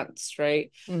or grunts,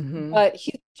 right? Mhm. But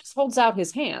he just holds out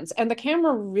his hands, and the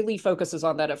camera really focuses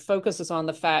on that. It focuses on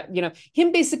the fact,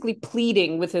 him basically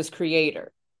pleading with his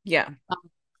creator. Yeah.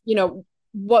 You know,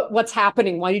 what's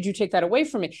happening? Why did you take that away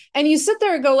from me? And you sit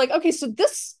there and go like, okay, so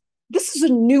this is a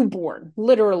newborn,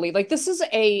 literally. Like, this is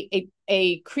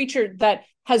a creature that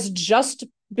has just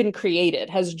been created,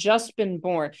 has just been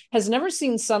born, has never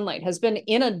seen sunlight, has been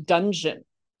in a dungeon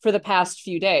for the past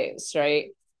few days, right?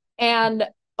 And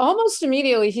almost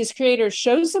immediately his creator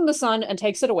shows him the sun and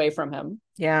takes it away from him.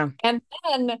 Yeah. And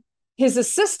then his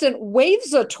assistant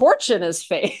waves a torch in his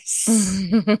face.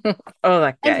 Oh,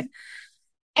 that guy.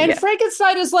 And Yeah.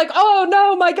 Frankenstein is like, oh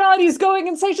no, my God, he's going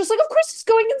insane. Just like, of course he's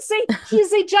going insane. He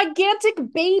is a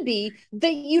gigantic baby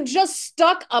that you just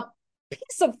stuck a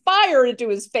piece of fire into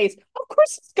his face. Of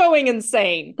course he's going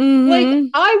insane. Like, Mhm.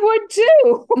 I would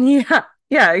too. Yeah.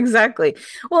 Yeah, exactly.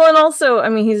 Well, and also, I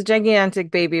mean, he's a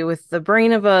gigantic baby with the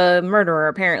brain of a murderer,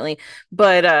 apparently.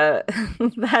 But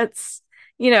that's,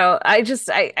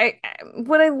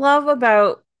 what I love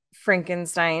about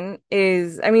Frankenstein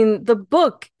is, I mean, the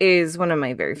book is one of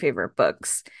my very favorite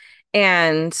books.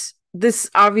 And this,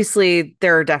 obviously,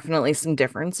 there are definitely some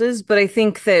differences, but I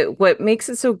think that what makes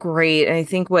it so great, and I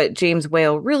think what James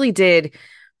Whale really did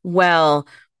well,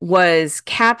 was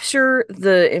capture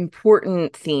the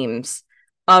important themes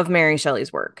of Mary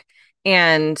Shelley's work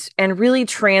and really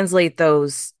translate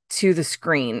those to the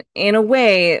screen in a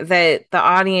way that the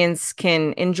audience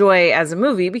can enjoy as a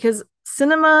movie, because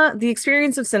the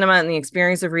experience of cinema and the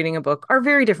experience of reading a book are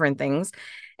very different things.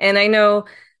 And I know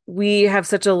we have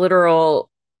such a literal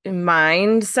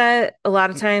mindset a lot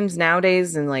of times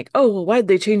nowadays, and like, oh, well, why'd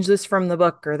they change this from the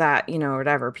book or that, or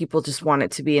whatever. People just want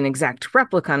it to be an exact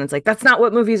replica, and it's like, that's not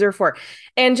what movies are for.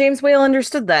 And James Whale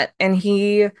understood that, and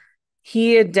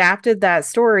he adapted that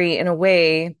story in a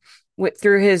way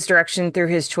through his direction, through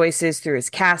his choices, through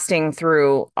his casting,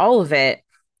 through all of it.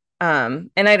 And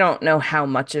I don't know how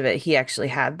much of it he actually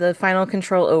had the final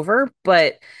control over,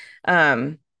 but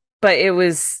it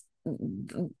was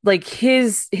like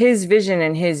his vision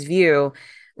and his view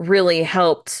really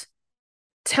helped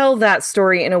tell that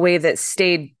story in a way that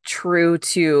stayed true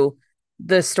to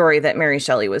the story that Mary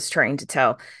Shelley was trying to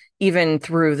tell, even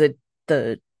through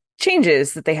the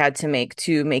changes that they had to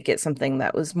make it something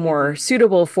that was more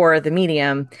suitable for the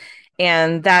medium.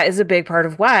 And that is a big part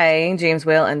of why James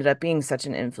Whale ended up being such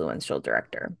an influential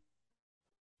director.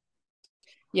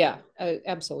 Yeah,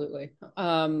 absolutely.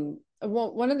 Well,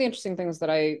 one of the interesting things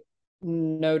that I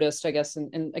noticed, I guess,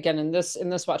 and again in this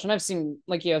watch, and I've seen,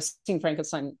 like, I've seen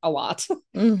Frankenstein a lot.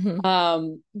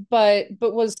 But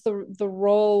was the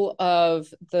role of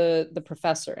the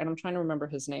professor, and I'm trying to remember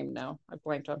his name now. I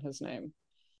blanked on his name.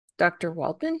 Dr.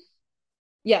 Waldman?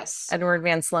 Yes. Edward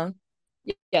Van Sloan.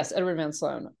 Yes, Edward Van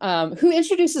Sloan, who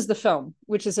introduces the film,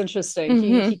 which is interesting.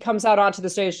 He comes out onto the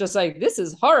stage just like, this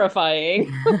is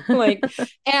horrifying. Like,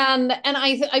 and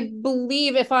I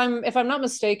believe, if I'm not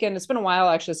mistaken, it's been a while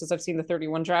actually since I've seen the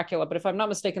 31 Dracula, but if I'm not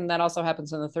mistaken, that also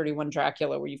happens in the 31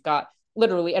 Dracula, where you've got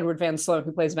literally Edward Van Sloan,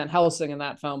 who plays Van Helsing in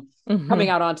that film, coming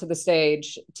out onto the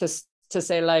stage to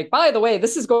say, like, by the way,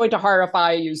 this is going to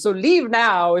horrify you, so leave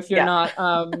now if you're not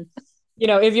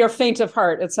if you're faint of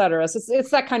heart, etc. So it's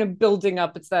that kind of building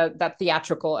up. It's that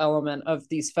theatrical element of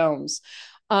these films.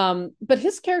 But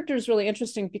his character is really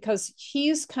interesting because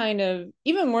he's kind of,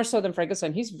 even more so than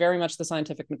Frankenstein, he's very much the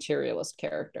scientific materialist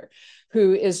character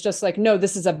who is just like, no,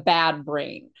 this is a bad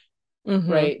brain.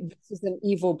 Right? This is an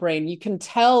evil brain. You can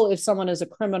tell if someone is a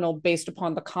criminal based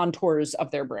upon the contours of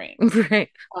their brain. Right.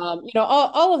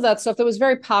 All of that stuff that was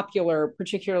very popular,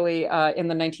 particularly in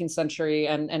the 19th century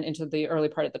and into the early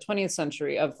part of the 20th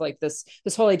century, of like this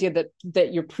whole idea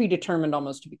that you're predetermined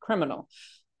almost to be criminal.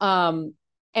 And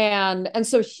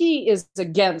so he is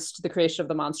against the creation of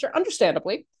the monster,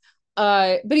 understandably.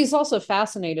 But he's also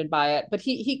fascinated by it. But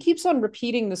he keeps on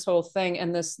repeating this whole thing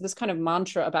and this kind of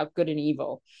mantra about good and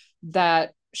evil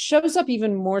that shows up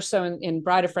even more so in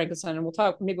Bride of Frankenstein, and we'll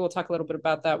talk a little bit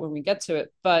about that when we get to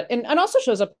it. But and also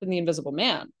shows up in The Invisible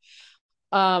Man,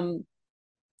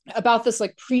 about this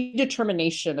like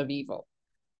predetermination of evil.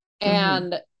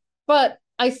 But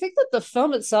I think that the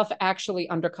film itself actually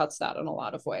undercuts that in a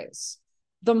lot of ways.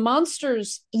 The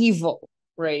monster's evil,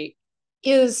 right,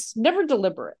 is never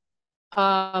deliberate.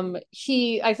 I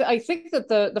think that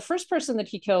the first person that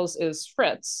he kills is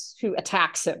Fritz, who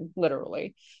attacks him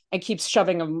literally and keeps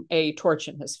shoving a torch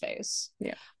in his face.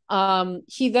 Yeah.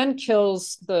 He then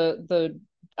kills the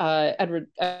Edward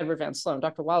Van Sloan,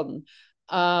 Dr. Walden,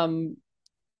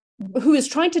 who is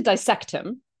trying to dissect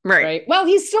him, right? Well,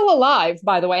 he's still alive,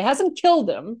 by the way, hasn't killed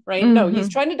him, right? No, he's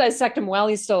trying to dissect him while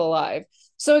he's still alive.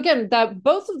 So again, that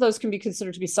both of those can be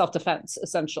considered to be self-defense,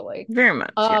 essentially. Very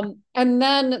much. And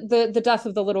then the death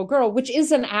of the little girl, which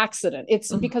is an accident.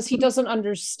 It's because he doesn't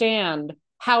understand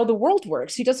how the world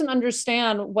works. He doesn't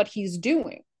understand what he's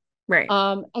doing. Right.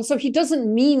 And so he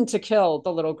doesn't mean to kill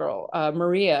the little girl,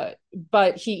 Maria,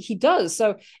 but he does.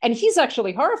 So, and he's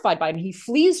actually horrified by it, and he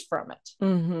flees from it.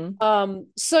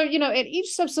 So, you know, at each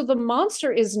step, so the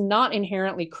monster is not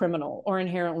inherently criminal or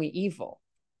inherently evil.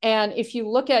 And if you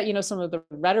look at, you know, some of the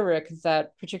rhetoric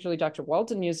that particularly Dr.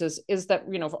 Walton uses, is that,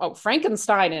 you know,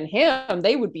 Frankenstein and him,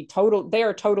 they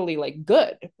are totally like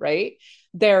good, right?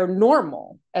 They're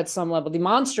normal at some level. The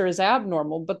monster is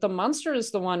abnormal, but the monster is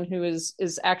the one who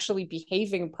is actually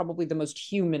behaving probably the most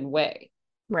human way.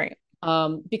 Right.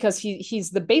 Because he's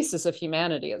the basis of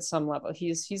humanity at some level.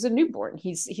 He's a newborn.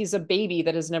 He's a baby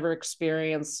that has never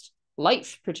experienced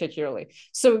life particularly.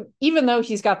 So even though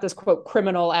he's got this quote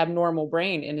criminal abnormal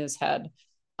brain in his head,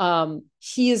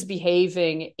 he is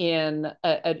behaving in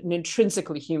an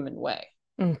intrinsically human way.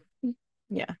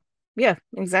 Yeah,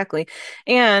 exactly.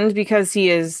 And because he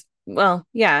is, well,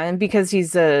 yeah, and because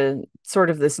he's a sort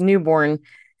of this newborn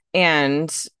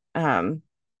and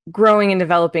growing and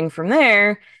developing from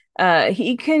there,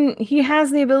 he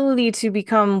has the ability to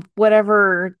become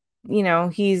whatever, you know,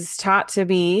 he's taught to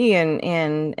be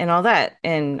and all that.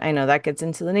 And I know that gets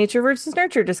into the nature versus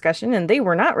nurture discussion, and they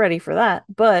were not ready for that.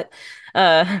 But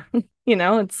you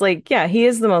know, it's like, yeah, he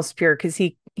is the most pure because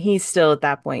he still at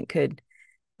that point could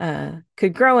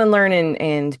grow and learn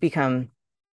and become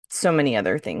so many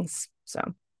other things.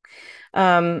 So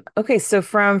okay, so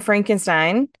from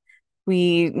Frankenstein,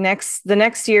 the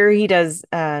next year he does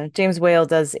James Whale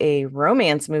does a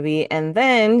romance movie, and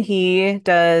then he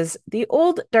does The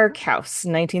Old Dark House,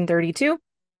 1932.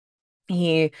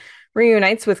 He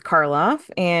reunites with Karloff,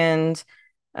 and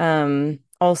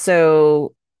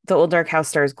also The Old Dark House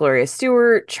stars Gloria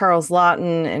Stewart, Charles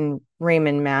Laughton, and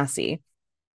Raymond Massey.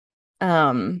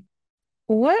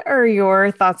 What are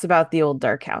your thoughts about The Old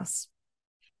Dark House?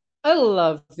 I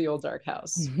love The Old Dark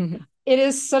House. It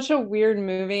is such a weird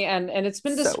movie, and it's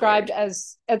been described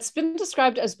as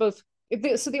both.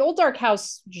 So the Old Dark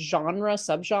House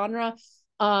subgenre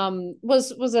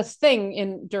was a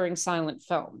thing during silent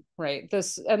film, right?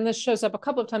 This shows up a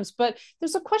couple of times, but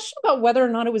there's a question about whether or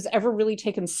not it was ever really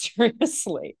taken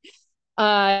seriously.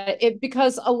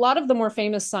 Because a lot of the more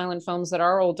famous silent films that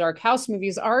are Old Dark House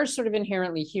movies are sort of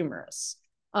inherently humorous.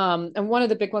 And one of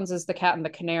the big ones is The Cat and the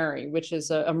Canary, which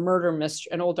is a murder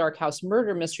mystery, an Old Dark House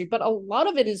murder mystery, but a lot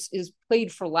of it is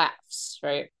played for laughs,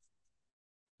 right?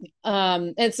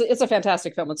 It's a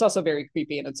fantastic film. It's also very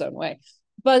creepy in its own way.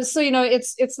 But so, you know,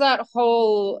 it's that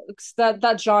whole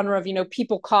that genre of, you know,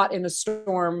 people caught in a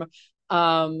storm,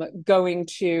 going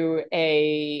to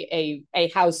a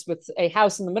house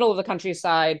in the middle of the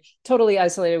countryside, totally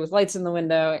isolated with lights in the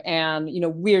window, and, you know,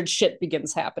 weird shit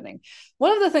begins happening.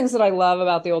 One of the things that I love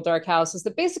about The Old Dark House is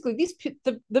that basically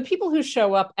the people who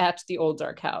show up at The Old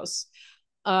Dark House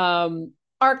are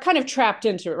kind of trapped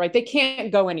into it, right? They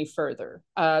can't go any further.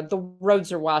 The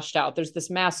roads are washed out. There's this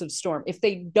massive storm. If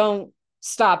they don't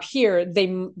stop here, they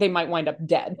might wind up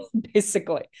dead,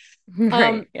 basically.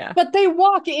 Right, yeah. But they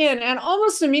walk in, and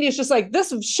almost immediately it's just like,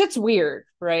 this shit's weird,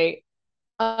 right?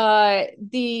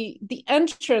 The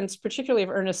entrance, particularly of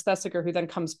Ernest Thesiger, who then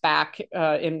comes back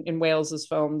in Wales's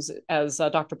films as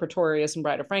Dr. Pretorius and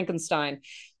Bride of Frankenstein.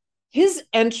 His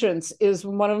entrance is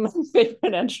one of my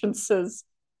favorite entrances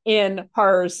in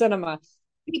horror cinema,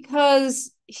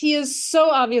 because he is so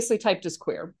obviously typed as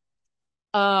queer.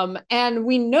 And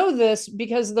we know this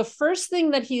because the first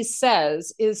thing that he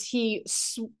says is he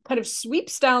kind of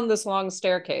sweeps down this long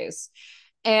staircase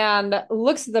and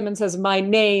looks at them and says, "My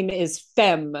name is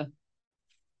Femme."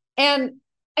 And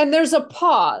there's a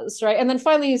pause, right? And then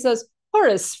finally he says,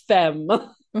 "Horace Femme."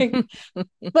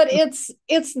 But it's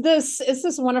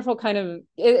this wonderful kind of,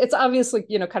 it's obviously,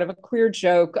 you know, kind of a queer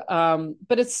joke,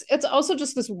 but it's also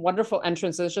just this wonderful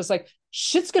entrance. It's just like,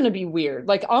 shit's gonna be weird.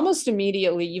 Like almost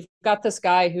immediately you've got this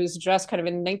guy who's dressed kind of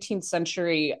in 19th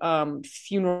century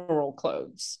funeral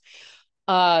clothes.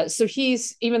 So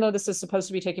he's, even though this is supposed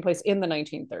to be taking place in the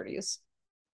 1930s,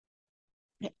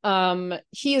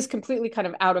 he is completely kind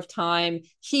of out of time.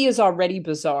 He is already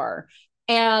bizarre.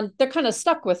 And they're kind of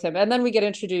stuck with him. And then we get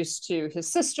introduced to his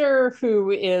sister, who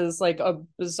is like a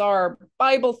bizarre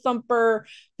Bible thumper,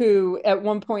 who at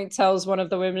one point tells one of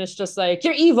the women, it's just like,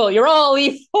 "You're evil, you're all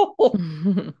evil."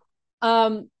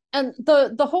 And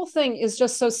the whole thing is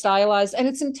just so stylized, and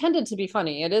it's intended to be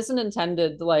funny. It isn't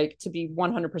intended like to be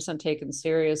 100% taken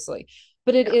seriously,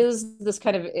 but it is this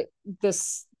kind of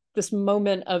this this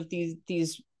moment of these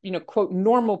quote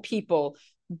normal people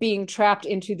being trapped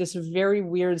into this very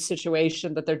weird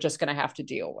situation that they're just going to have to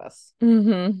deal with.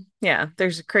 Yeah,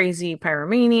 there's a crazy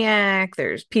pyromaniac,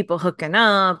 there's people hooking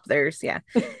up, there's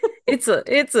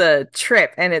it's a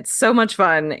trip, and it's so much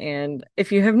fun. And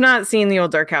if you have not seen The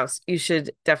Old Dark House, you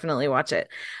should definitely watch it.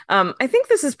 I think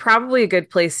this is probably a good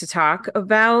place to talk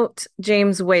about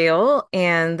James Whale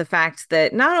and the fact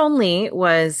that not only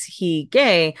was he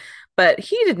gay, but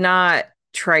he did not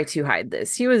try to hide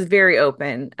this. He was very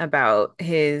open about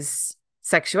his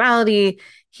sexuality.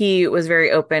 He was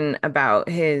very open about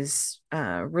his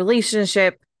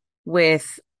relationship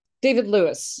with David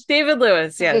Lewis. David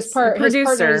Lewis, yes,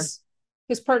 producer.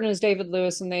 His partner is David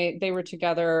Lewis, and they were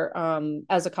together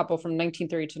as a couple from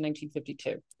 1930 to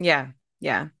 1952. Yeah.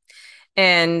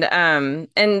 And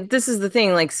this is the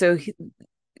thing, like, so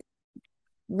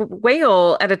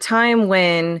Whale, at a time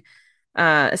when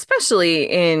especially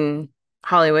in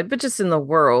Hollywood, but just in the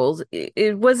world,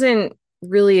 it wasn't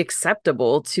really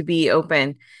acceptable to be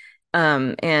open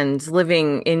and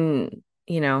living in,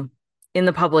 in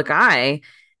the public eye.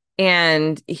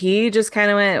 And he just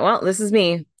kind of went, well, this is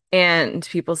me. And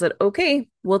people said, okay,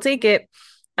 we'll take it.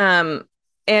 And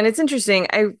it's interesting.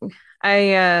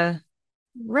 I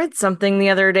read something the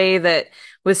other day that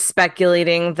was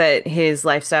speculating that his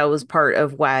lifestyle was part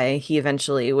of why he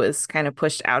eventually was kind of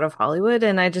pushed out of Hollywood.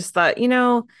 And I just thought,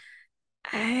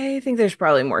 I think there's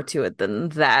probably more to it than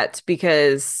that,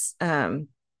 because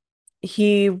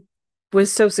he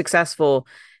was so successful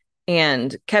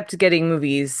and kept getting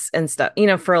movies and stuff,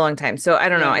 for a long time. So I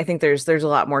don't know. I think there's a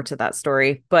lot more to that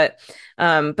story, but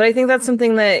I think that's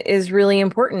something that is really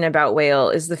important about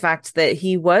Whale, is the fact that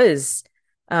he was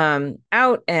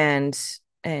out and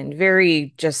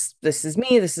very just, this is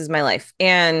me, this is my life.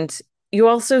 And you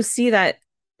also see that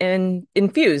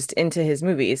infused into his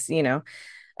movies.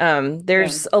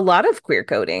 There's a lot of queer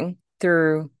coding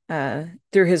through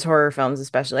his horror films,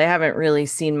 especially. I haven't really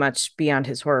seen much beyond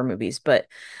his horror movies, but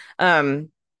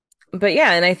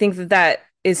yeah, and I think that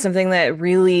is something that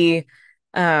really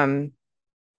that's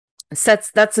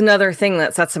another thing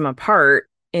that sets him apart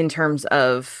in terms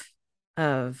of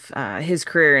his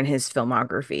career and his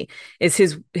filmography,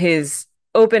 is his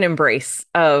open embrace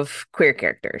of queer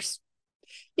characters.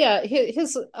 Yeah,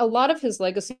 a lot of his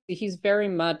legacy, he's very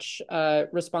much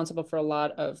responsible for a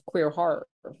lot of queer horror.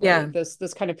 Right? Yeah,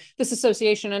 this kind of this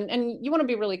association, and you want to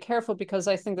be really careful, because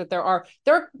I think that there are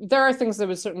things that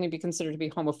would certainly be considered to be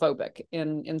homophobic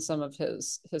in some of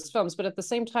his films, but at the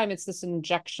same time, it's this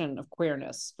injection of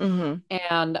queerness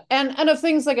and of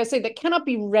things, like I say, that cannot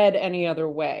be read any other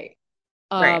way.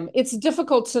 Right. It's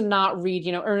difficult to not read,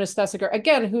 Ernest Thesiger,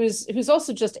 again, who's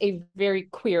also just a very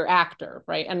queer actor,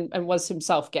 right? And was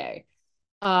himself gay.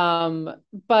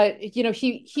 But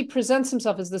he presents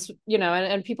himself as this,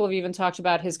 and people have even talked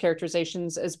about his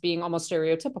characterizations as being almost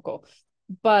stereotypical.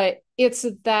 But it's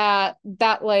that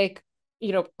like,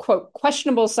 quote,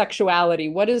 questionable sexuality.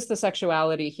 What is the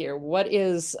sexuality here? What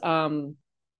is the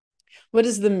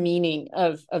meaning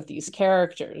of these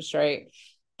characters, right?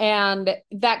 And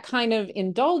that kind of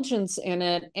indulgence in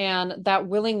it, and that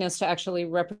willingness to actually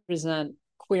represent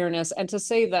queerness, and to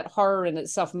say that horror in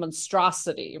itself,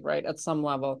 monstrosity, right, at some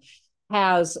level,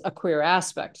 has a queer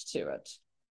aspect to it.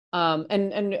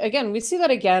 And again, we see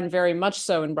that again very much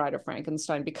so in Bride of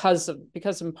Frankenstein, because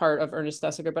in part of Ernest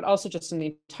Thesiger, but also just in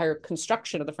the entire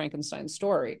construction of the Frankenstein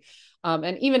story.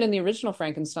 And even in the original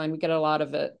Frankenstein, we get a lot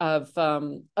of it, of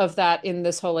that, in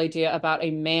this whole idea about a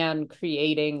man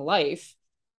creating life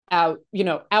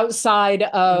outside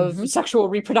of sexual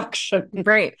reproduction.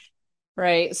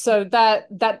 Right. So that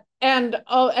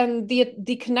and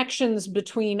the connections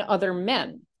between other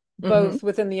men, both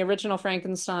within the original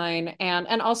Frankenstein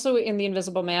and also in The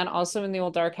Invisible Man, also in The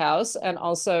Old Dark House, and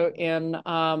also in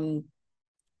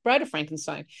Bride of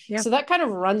Frankenstein. Yeah. So that kind of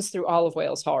runs through all of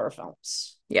Whale's horror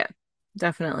films. Yeah,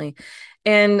 definitely.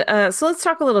 And so let's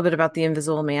talk a little bit about The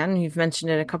Invisible Man. You've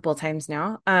mentioned it a couple of times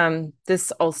now.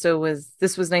 This was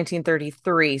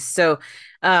 1933. So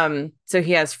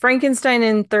he has Frankenstein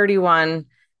in 31,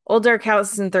 Old Dark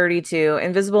House in 32,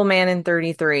 Invisible Man in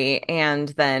 33, and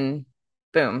then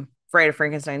boom, Bride of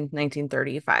Frankenstein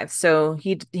 1935. So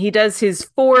he does his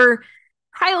 4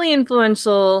 highly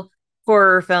influential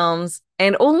horror films,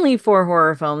 and only 4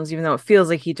 horror films, even though it feels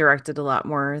like he directed a lot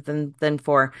more than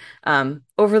 4,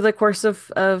 over the course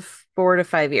of 4 to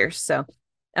 5 years. So,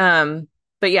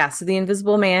 but yeah, so The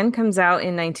Invisible Man comes out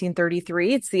in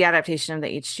 1933. It's the adaptation of the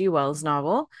H.G. Wells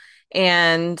novel.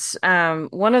 And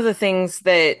one of the things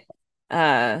that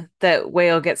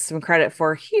Whale gets some credit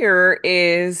for here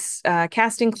is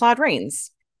casting Claude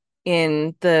Rains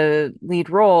in the lead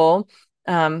role,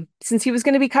 since he was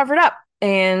going to be covered up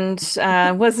and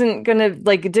wasn't going to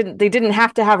like they didn't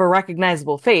have to have a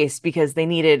recognizable face because they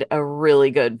needed a really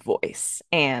good voice,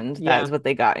 and that is what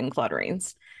they got in Claude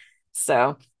Rains.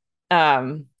 So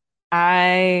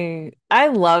I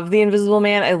love The Invisible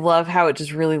Man. I love how it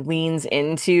just really leans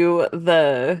into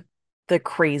the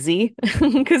crazy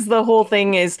because the whole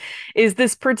thing is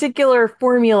this particular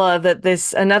formula that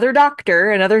this another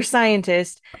doctor, another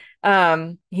scientist,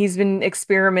 he's been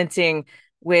experimenting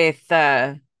with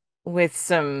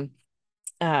some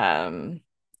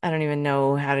I don't even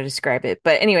know how to describe it,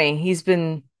 but anyway, he's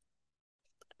been,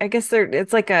 I guess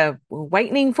it's like a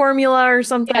whitening formula or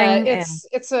something. Yeah, And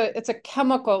it's a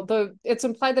chemical. It's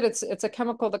implied that it's a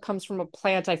chemical that comes from a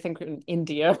plant, I think in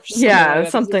India or something yeah, like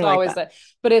that. something It's like always that.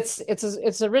 but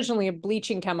it's originally a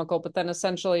bleaching chemical, but then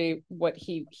essentially what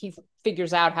he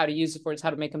figures out how to use it for is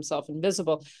how to make himself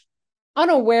invisible,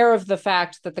 unaware of the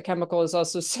fact that the chemical is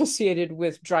also associated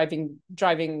with driving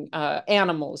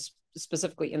animals,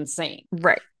 specifically insane.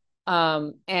 Right.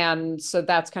 And so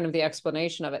that's kind of the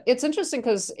explanation of it. It's interesting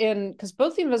because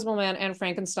both The Invisible Man and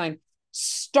Frankenstein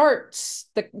starts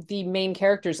the main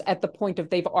characters at the point of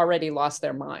they've already lost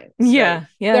their minds. Yeah, right?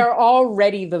 yeah. They're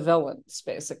already the villains,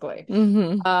 basically.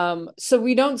 Mm-hmm. So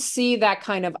we don't see that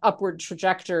kind of upward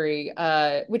trajectory,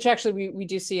 which actually we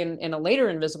do see in a later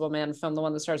Invisible Man film, the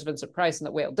one that stars Vincent Price and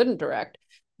that Whale didn't direct.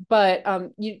 But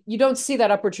you don't see that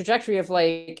upward trajectory of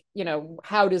like,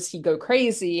 how does he go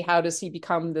crazy? How does he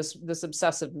become this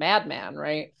obsessive madman,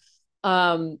 right?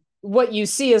 What you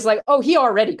see is like, oh, he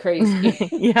already crazy.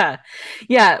 Yeah.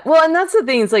 Yeah. Well, and that's the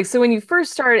thing. It's like, so when you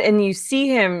first start and you see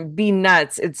him be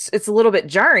nuts, it's a little bit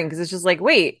jarring because it's just like,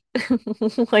 wait,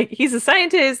 like he's a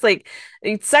scientist, like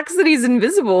it sucks that he's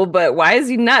invisible, but why is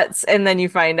he nuts? And then you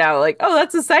find out like, oh,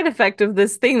 that's a side effect of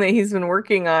this thing that he's been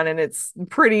working on, and it's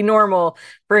pretty normal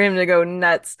for him to go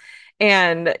nuts.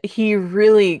 And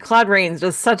Claude Rains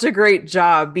does such a great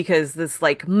job because this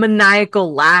like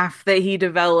maniacal laugh that he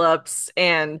develops,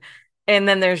 and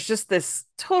then there's just this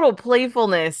total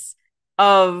playfulness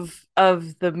of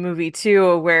the movie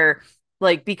too, where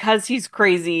like because he's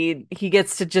crazy, he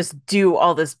gets to just do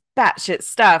all this batshit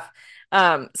stuff.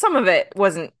 Some of it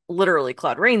wasn't literally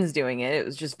Claude Rains doing it; it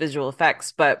was just visual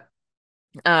effects. But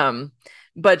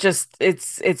just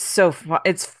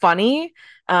it's funny,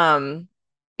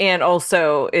 and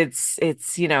also it's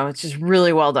it's just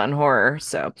really well done horror.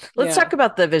 So let's Yeah. talk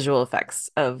about the visual effects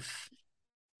of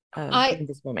I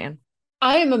Invisible Man.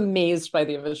 I am amazed by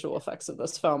the visual effects of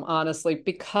this film, honestly,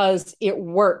 because it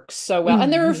works so well. And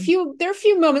Mhm. there are a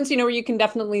few moments, where you can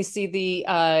definitely see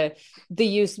the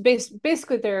use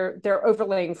basically they're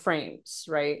overlaying frames,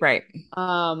 right? Right.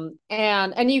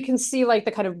 And you can see like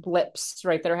the kind of blips,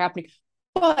 right, that are happening.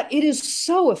 But it is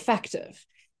so effective.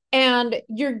 And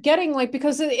you're getting like,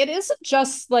 because it isn't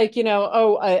just like,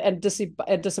 a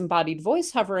disembodied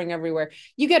voice hovering everywhere.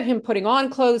 You get him putting on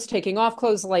clothes, taking off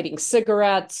clothes, lighting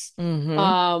cigarettes,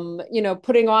 Hmm.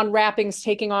 putting on wrappings,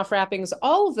 taking off wrappings,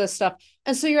 all of this stuff.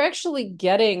 And so you're actually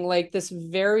getting like this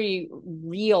very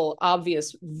real,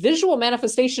 obvious visual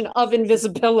manifestation of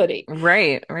invisibility.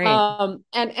 Right, right.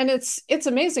 And it's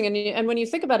amazing. And when you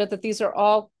think about it, that these are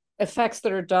all effects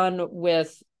that are done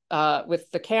with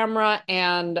the camera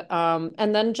and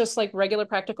then just like regular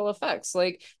practical effects,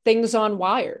 like things on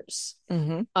wires.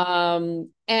 Hmm.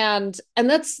 And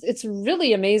it's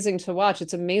really amazing to watch.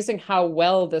 It's amazing how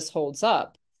well this holds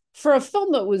up for a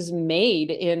film that was made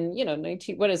in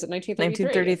 1933.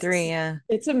 1933, yeah.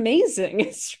 It's amazing.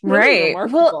 It's really Right. Well,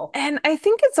 remarkable. and I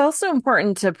think it's also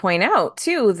important to point out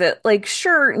too that like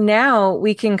sure now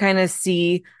we can kind of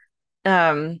see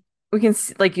we can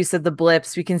see, like you said, the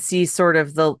blips, we can see sort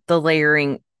of the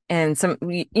layering, and some of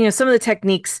the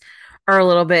techniques are a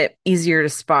little bit easier to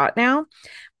spot now.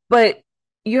 But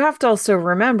you have to also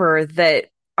remember that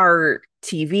our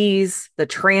TVs, the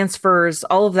transfers,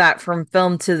 all of that from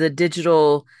film to the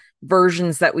digital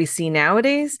versions that we see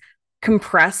nowadays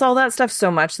compress all that stuff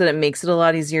so much that it makes it a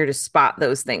lot easier to spot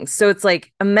those things. So it's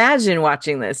like, imagine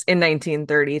watching this in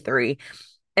 1933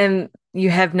 and you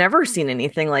have never seen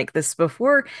anything like this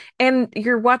before, and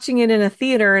you're watching it in a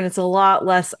theater and it's a lot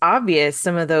less obvious,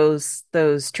 some of those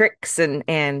tricks and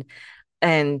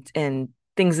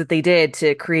things that they did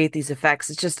to create these effects.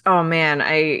 It's just, oh man,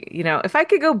 if I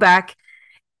could go back,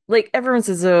 like everyone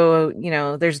says, oh,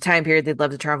 there's a time period they'd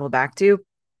love to travel back to.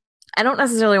 I don't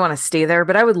necessarily want to stay there,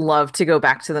 but I would love to go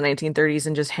back to the 1930s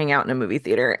and just hang out in a movie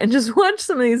theater and just watch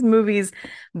some of these movies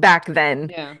back then.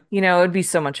 Yeah. It would be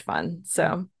so much fun.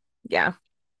 So, yeah.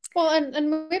 Well,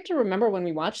 and we have to remember when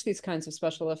we watch these kinds of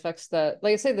special effects that,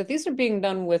 like I say, that these are being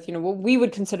done with, what we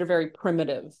would consider very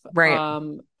primitive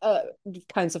Right.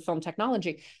 kinds of film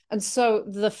technology. And so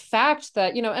the fact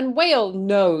that, and Whale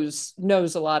knows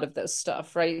a lot of this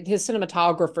stuff, right? His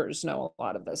cinematographers know a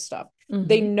lot of this stuff.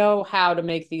 They know how to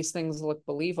make these things look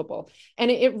believable.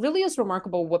 And it really is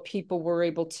remarkable what people were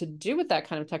able to do with that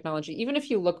kind of technology. Even if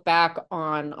you look back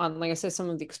on like I said, some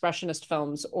of the expressionist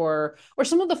films or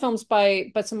some of the films by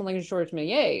someone like Georges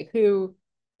Méliès, who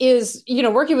is,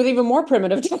 working with even more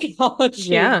primitive technology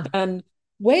than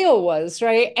Whale was,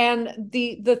 right? And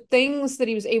the things that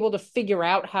he was able to figure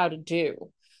out how to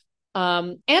do.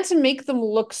 And to make them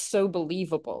look so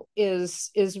believable is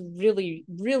really,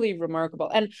 really remarkable.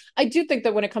 And I do think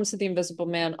that when it comes to The Invisible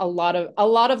Man, a lot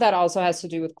of that also has to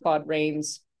do with Claude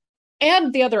Rains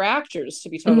and the other actors, to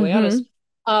be totally honest,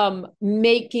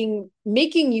 making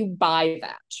you buy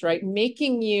that, right?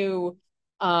 Making you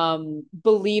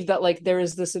believe that like there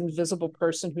is this invisible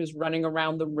person who's running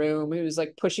around the room, who's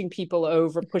like pushing people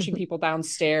over, pushing people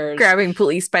downstairs, grabbing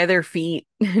police by their feet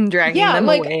and dragging them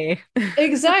away.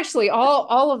 Exactly.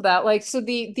 All of that. Like, so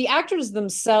the actors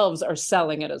themselves are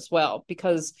selling it as well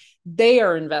because they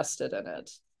are invested in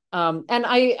it. And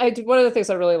I one of the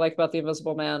things I really like about The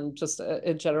Invisible Man, just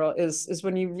in general, is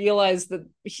when you realize that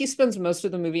he spends most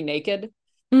of the movie naked.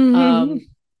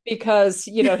 Because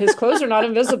his clothes are not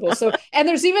invisible. So, and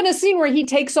there's even a scene where he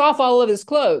takes off all of his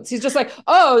clothes. He's just like,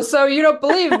 "Oh, so you don't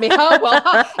believe me, huh? Well,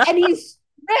 huh?" And he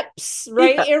strips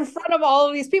right in front of all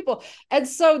of these people. And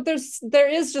so there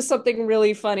is just something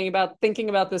really funny about thinking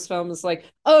about this film. Is like,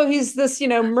 oh, he's this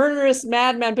murderous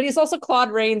madman, but he's also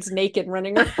Claude Rains naked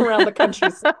running around the country.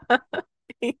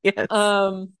 Yes.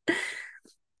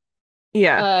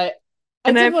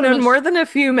 And I've known more than a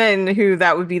few men who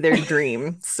that would be their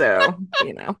dream. So,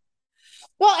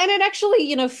 Well, and it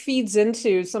actually, feeds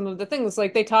into some of the things.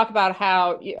 Like they talk about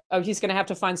how he's going to have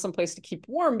to find some place to keep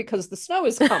warm because the snow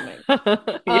is coming.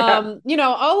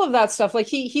 All of that stuff. Like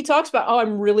he talks about, oh,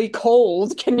 I'm really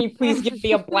cold. Can you please give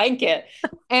me a blanket?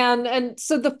 And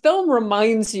so the film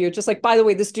reminds you, just like, by the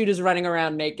way, this dude is running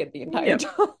around naked the entire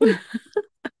time.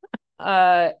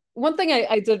 One thing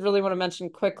I did really want to mention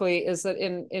quickly is that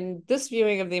in this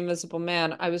viewing of The Invisible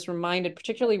Man, I was reminded,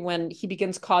 particularly when he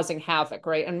begins causing havoc,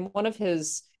 right? And one of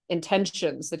his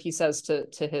intentions that he says to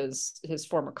his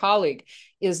former colleague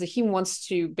is that he wants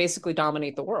to basically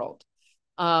dominate the world.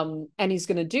 And he's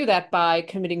going to do that by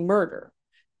committing murder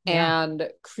and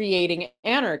creating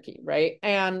anarchy, right?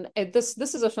 And this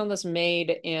is a film that's made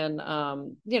in,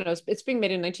 it's being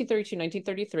made in 1932,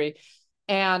 1933.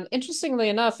 And interestingly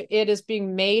enough, it is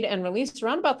being made and released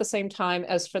around about the same time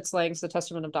as Fritz Lang's The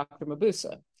Testament of Dr.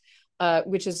 Mabuse,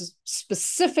 which is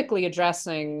specifically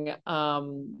addressing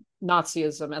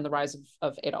Nazism and the rise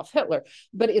of Adolf Hitler.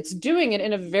 But it's doing it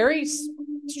in a very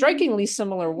strikingly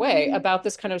similar way about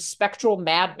this kind of spectral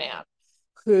madman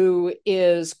who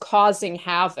is causing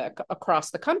havoc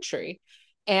across the country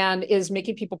and is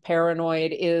making people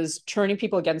paranoid, is turning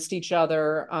people against each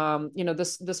other.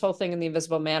 This whole thing in The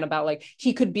Invisible Man about like,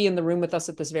 he could be in the room with us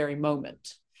at this very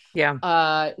moment.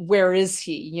 Yeah. Where is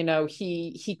he?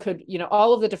 He could,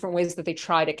 all of the different ways that they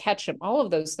try to catch him, all of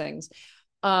those things.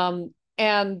 And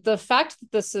the fact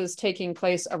that this is taking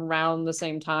place around the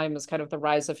same time as kind of the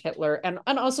rise of Hitler and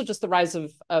also just the rise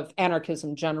of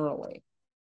anarchism generally.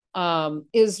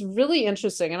 Is really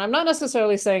interesting. And I'm not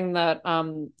necessarily saying that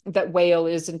that Whale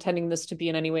is intending this to be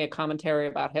in any way a commentary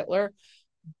about Hitler,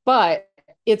 but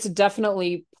it's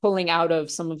definitely pulling out of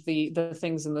some of the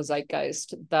things in the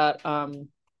zeitgeist that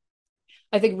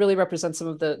I think really represent some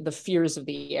of the fears of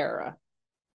the era.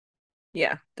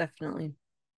 Yeah, definitely.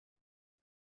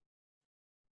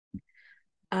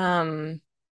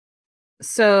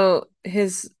 So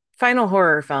his final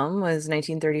horror film was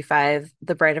 1935,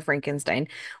 The Bride of Frankenstein.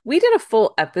 We did a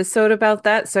full episode about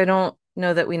that, so I don't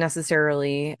know that we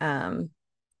necessarily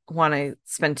want to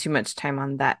spend too much time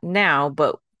on that now,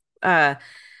 but I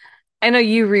know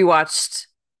you rewatched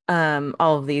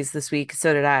all of these this week,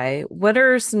 so did I.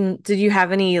 Did you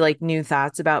have any like new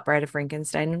thoughts about Bride of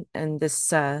Frankenstein and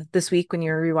this week when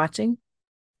you were rewatching?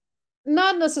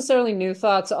 Not necessarily new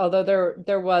thoughts, although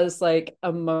there was like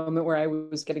a moment where I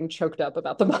was getting choked up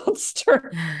about the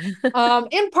monster.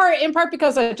 In part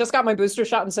because I just got my booster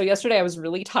shot, and so yesterday I was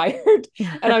really tired,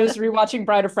 and I was rewatching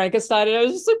Bride of Frankenstein, and I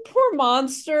was just like, poor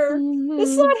monster.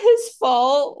 It's not his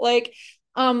fault. Like,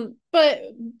 but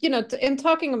in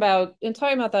talking about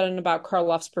that and about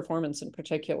Karloff's performance in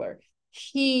particular,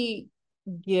 he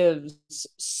gives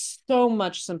so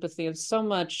much sympathy and so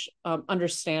much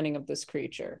understanding of this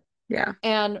creature. Yeah.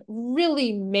 And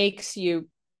really makes you,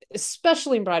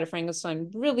 especially in Bride of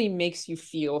Frankenstein, really makes you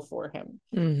feel for him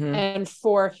Mm-hmm. and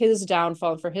for his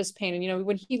downfall and for his pain. And, you know,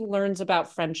 when he learns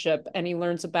about friendship and he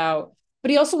learns about,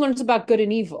 but he also learns about good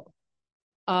and evil.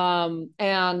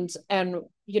 And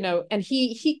you know, and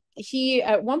he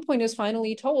at one point is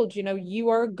finally told, you know, you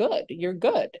are good, you're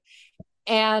good.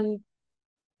 And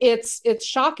it's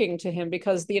shocking to him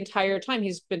because the entire time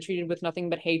he's been treated with nothing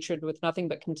but hatred, with nothing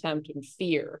but contempt and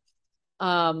fear.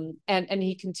 And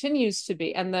he continues to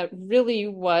be. And that really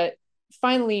what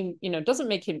finally, you know, doesn't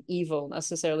make him evil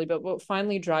necessarily, but what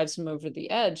finally drives him over the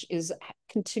edge is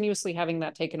continuously having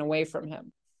that taken away from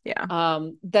him. Yeah.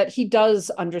 That he does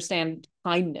understand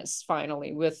kindness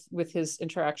finally with his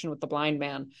interaction with the blind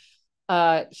man.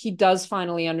 He does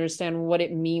finally understand what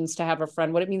it means to have a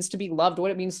friend, what it means to be loved,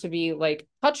 what it means to be like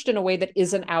touched in a way that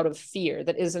isn't out of fear,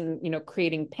 that isn't, you know,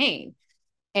 creating pain.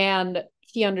 And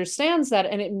he understands that,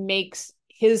 and it makes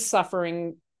his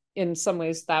suffering in some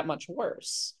ways that much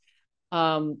worse,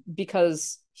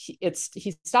 because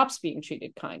he stops being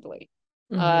treated kindly.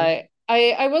 Mm-hmm.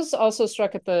 I was also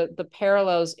struck at the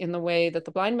parallels in the way that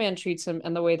the blind man treats him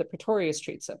and the way that Pretorius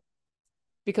treats him,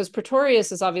 because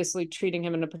Pretorius is obviously treating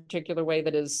him in a particular way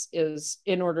that is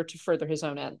in order to further his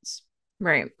own ends.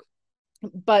 Right.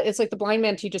 But it's like the blind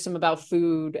man teaches him about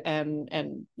food and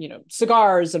you know,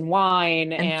 cigars and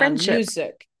wine and friendship.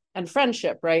 music and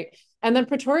friendship, right? And then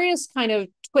Pretorius kind of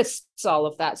twists all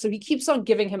of that. So he keeps on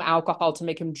giving him alcohol to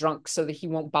make him drunk so that he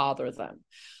won't bother them.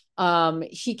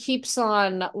 He keeps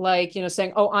on, like, you know,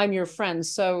 saying, oh, I'm your friend.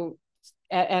 So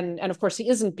and of course he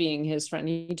isn't being his friend.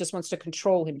 He just wants to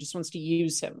control him, just wants to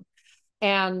use him.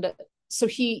 And so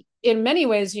he, in many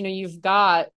ways, you know,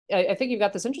 I think you've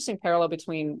got this interesting parallel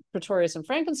between Pretorius and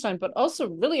Frankenstein, but also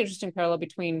really interesting parallel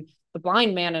between the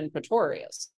blind man and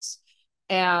Pretorius,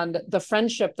 and the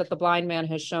friendship that the blind man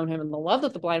has shown him and the love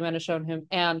that the blind man has shown him,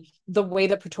 and the way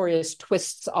that Pretorius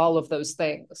twists all of those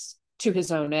things to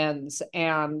his own ends,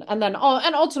 and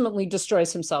ultimately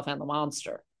destroys himself and the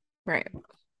monster. Right.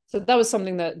 So that was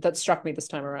something that struck me this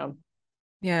time around.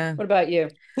 Yeah. What about you?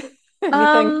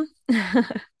 Anything?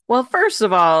 Well, first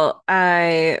of all,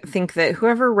 I think that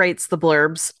whoever writes the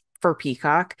blurbs for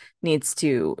Peacock needs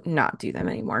to not do them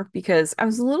anymore, because I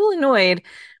was a little annoyed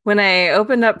when I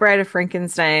opened up Bride of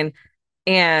Frankenstein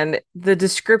and the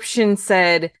description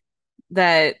said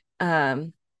that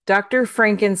Dr.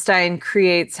 Frankenstein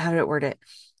creates, how did it word it?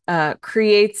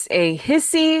 Creates a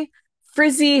hissy,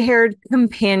 frizzy-haired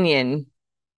companion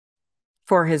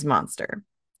for his monster.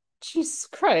 Jesus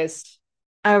Christ.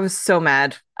 I was so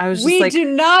mad. I was just we like, do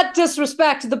not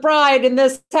disrespect the bride in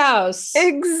this house.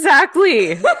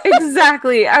 Exactly.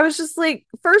 Exactly. I was just like,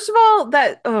 first of all,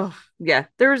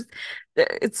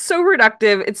 it's so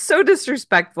reductive, it's so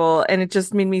disrespectful, and it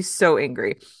just made me so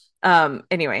angry.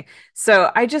 Anyway,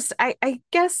 so I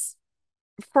guess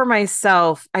for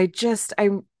myself,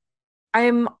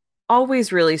 I'm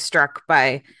always really struck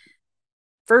by,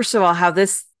 first of all, how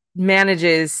this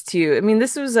manages to, I mean,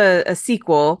 this was a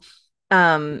sequel,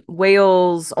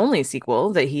 Whale's only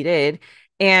sequel that he did.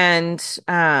 And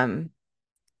I'm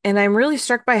really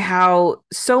struck by how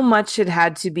so much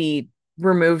had to be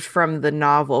removed from the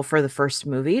novel for the first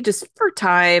movie, just for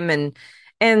time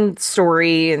and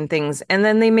story and things. And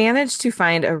then they managed to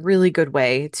find a really good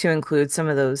way to include some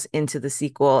of those into the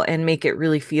sequel and make it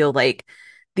really feel like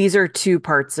these are two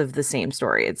parts of the same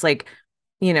story. It's like,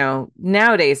 you know,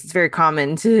 nowadays it's very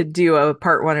common to do a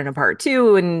part one and a part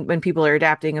two when people are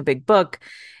adapting a big book.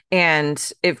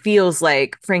 And it feels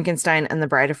like Frankenstein and the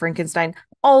Bride of Frankenstein,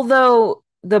 although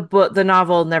the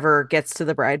novel never gets to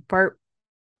the bride part.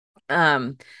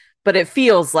 But it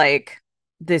feels like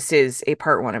this is a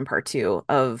part one and part two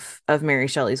of Mary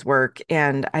Shelley's work.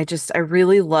 And I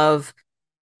really love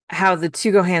how the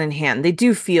two go hand in hand. They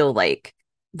do feel like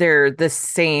they're the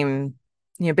same,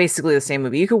 you know, basically the same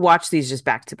movie. You could watch these just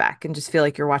back to back and just feel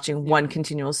like you're watching one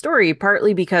continual story,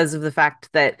 partly because of the fact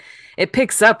that it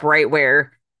picks up right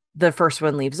where the first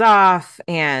one leaves off,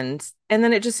 and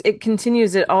then it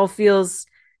continues. It all feels,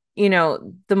 you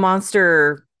know, the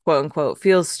monster, quote unquote,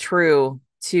 feels true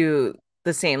to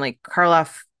the same, like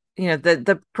Karloff, you know,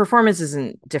 the performance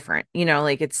isn't different, you know,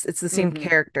 like it's the same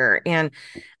character. And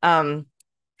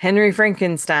Henry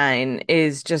Frankenstein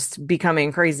is just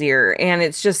becoming crazier, and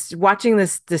it's just watching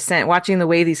this descent, watching the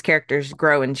way these characters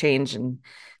grow and change and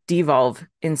devolve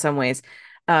in some ways.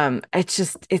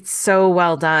 It's so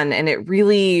well done, and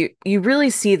you really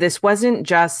see this wasn't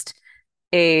just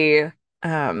a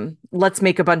let's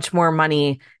make a bunch more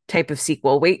money type of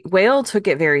sequel. Whale took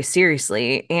it very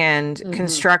seriously and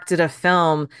constructed a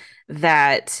film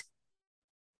that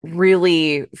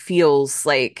really feels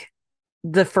like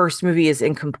the first movie is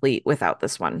incomplete without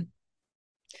this one.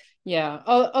 Yeah.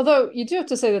 Although you do have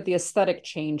to say that the aesthetic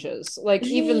changes. Like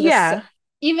Yeah,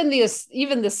 even the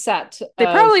set they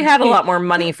of probably had a lot more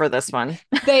money for this one.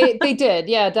 they did,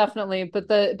 yeah, definitely. But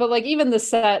like even the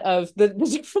set of the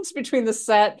difference between the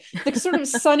sort of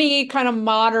sunny kind of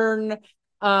modern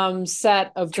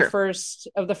set of True.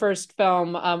 the first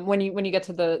film, when you get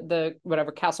to the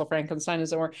whatever Castle Frankenstein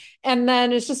as it were, and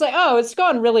then it's just like, oh, it's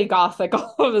gone really gothic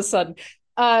all of a sudden.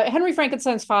 Henry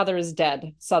Frankenstein's father is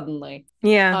dead suddenly.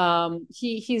 Yeah.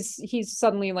 He's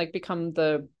suddenly like become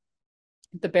the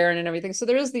Baron and everything. So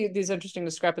there is these interesting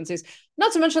discrepancies.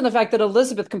 Not to mention the fact that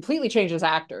Elizabeth completely changes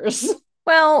actors.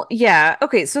 Well, yeah.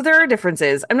 Okay, so there are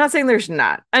differences. I'm not saying there's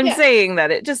not. I'm Yeah. saying that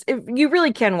it just if you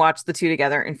really can watch the two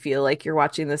together and feel like you're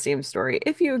watching the same story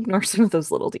if you ignore some of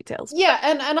those little details. Yeah,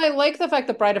 and I like the fact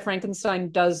that Bride of Frankenstein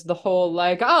does the whole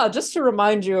like, just to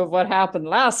remind you of what happened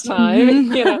last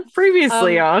time, you know.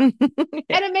 Previously Um, on.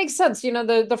 and it makes sense, you know,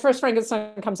 the first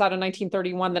Frankenstein comes out in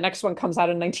 1931, the next one comes out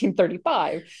in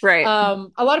 1935. Right.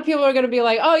 A lot of people are going to be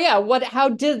like, oh yeah, how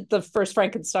did the first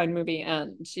Frankenstein movie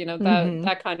end? You know,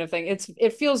 that kind of thing.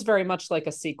 It feels very much like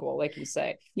a sequel, like you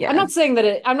say. Yeah. I'm not saying that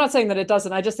it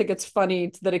doesn't. I just think it's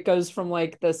funny that it goes from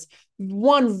like this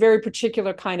one very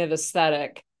particular kind of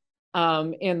aesthetic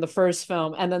in the first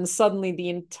film, and then suddenly the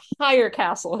entire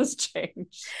castle has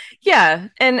changed. Yeah,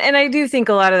 and I do think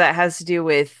a lot of that has to do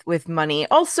with money.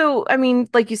 Also, I mean,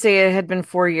 like you say, it had been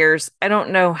 4 years. I don't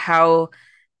know how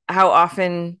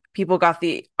often people got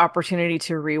the opportunity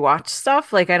to rewatch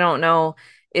stuff. Like, I don't know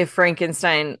if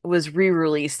Frankenstein was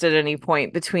re-released at any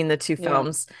point between the two Yeah.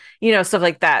 films, stuff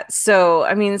like that. So,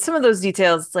 I mean, some of those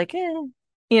details, it's like, um,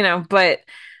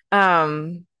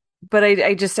 but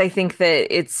I think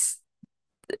that it's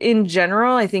in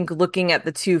general, I think looking at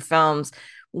the two films,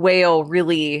 Whale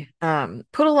really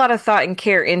put a lot of thought and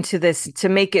care into this to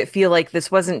make it feel like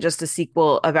this wasn't just a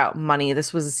sequel about money.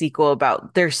 This was a sequel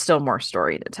about there's still more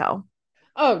story to tell.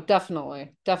 Oh, definitely.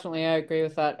 Definitely. I agree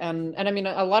with that. And I mean,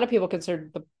 a lot of people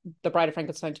consider the Bride of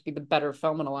Frankenstein to be the better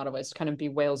film in a lot of ways, to kind of be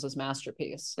Wales's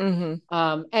masterpiece. And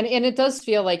it does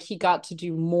feel like he got to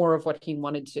do more of what he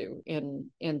wanted to in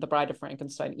the Bride of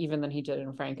Frankenstein, even than he did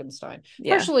in Frankenstein.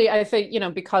 Yeah. Partially, I think,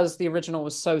 because the original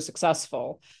was so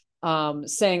successful,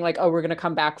 saying like, oh, we're going to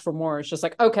come back for more. It's just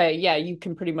like, okay, yeah, you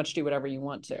can pretty much do whatever you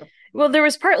want to. Well, there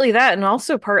was partly that, and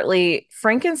also partly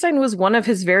Frankenstein was one of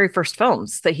his very first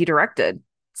films that he directed.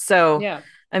 So, Yeah.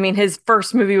 I mean, his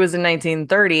first movie was in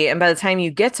 1930, and by the time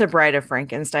you get to Bride of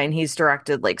Frankenstein, he's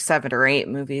directed like 7 or 8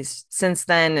 movies since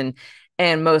then,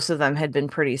 and most of them had been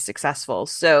pretty successful.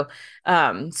 So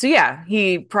yeah,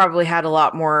 he probably had a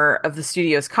lot more of the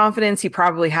studio's confidence. He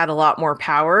probably had a lot more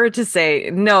power to say,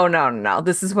 no, no, no,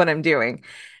 this is what I'm doing.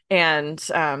 And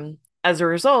as a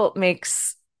result,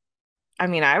 I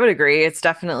mean, I would agree. It's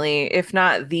definitely, if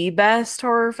not the best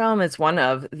horror film, it's one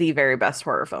of the very best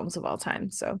horror films of all time.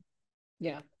 So,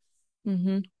 Yeah.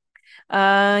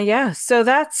 yeah. So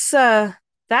that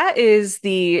is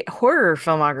the horror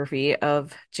filmography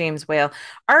of James Whale.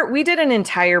 Art, we did an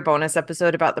entire bonus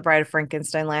episode about The Bride of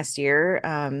Frankenstein last year.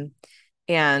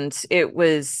 And it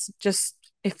was just,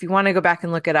 if you want to go back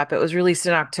and look it up, it was released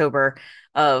in October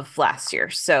of last year.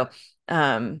 So,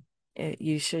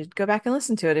 you should go back and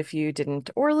listen to it if you didn't,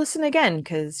 or listen again,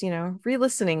 because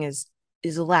re-listening is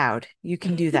allowed. You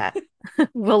can do that.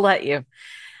 We'll let you.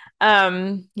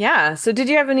 Yeah, so did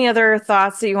you have any other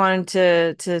thoughts that you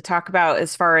wanted to talk about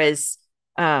as far as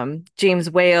James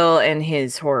Whale and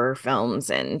his horror films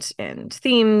and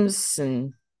themes?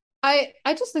 And I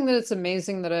just think that it's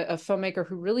amazing that a filmmaker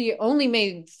who really only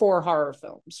made 4 horror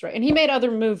films, right? And he made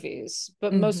other movies,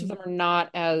 but most of them are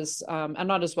not as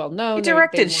well known. He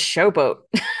directed Showboat.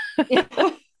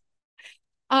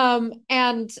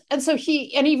 And so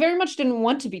he very much didn't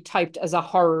want to be typed as a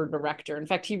horror director. In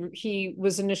fact, he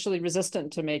was initially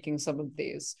resistant to making some of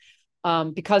these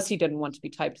because he didn't want to be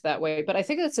typed that way. But I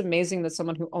think it's amazing that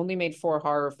someone who only made 4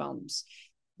 horror films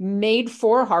made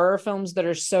 4 horror films that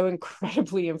are so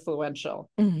incredibly influential.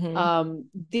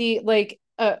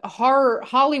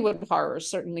 Hollywood horror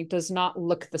certainly does not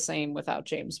look the same without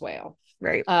James Whale.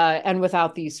 Right. And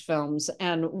without these films,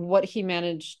 and what he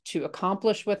managed to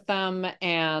accomplish with them,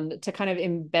 and to kind of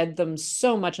embed them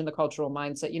so much in the cultural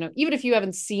mindset. Even if you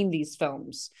haven't seen these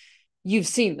films, you've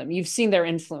seen them, you've seen their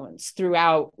influence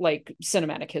throughout like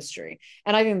cinematic history.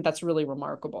 And I think that's really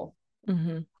remarkable.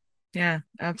 Yeah,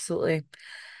 absolutely.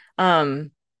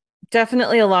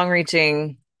 Definitely a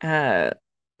long-reaching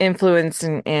influence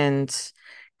and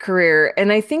career.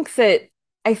 And I think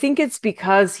it's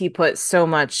because he put so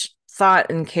much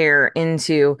thought and care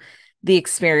into the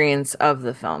experience of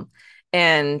the film.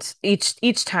 And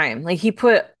each time, like he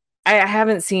put, I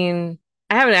haven't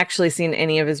actually seen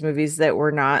any of his movies that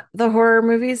were not the horror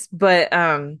movies,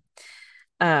 um,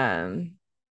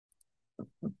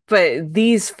 but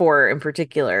these four in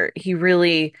particular, he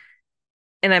really,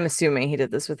 and I'm assuming he did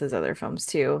this with his other films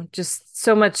too, just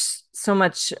so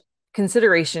much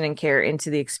consideration and care into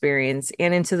the experience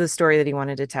and into the story that he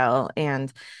wanted to tell.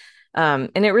 And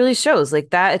it really shows like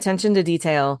that attention to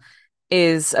detail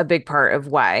is a big part of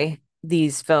why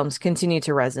these films continue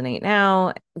to resonate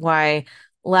now, why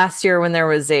last year when there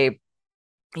was a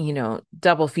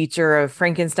double feature of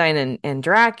Frankenstein and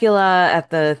Dracula at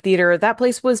the theater, that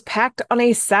place was packed on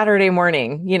a Saturday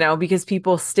morning, because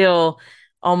people still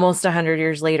almost 100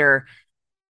 years later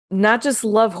not just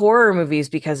love horror movies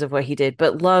because of what he did,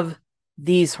 but love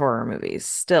these horror movies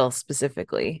still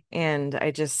specifically. And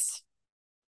I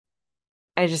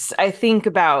think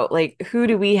about like who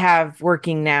do we have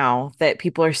working now that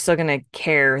people are still going to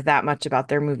care that much about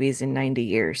their movies in 90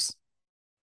 years?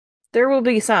 There will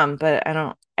be some, but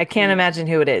I can't imagine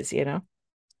who it is.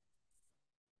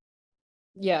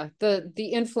 Yeah, the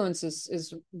influence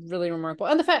is really remarkable,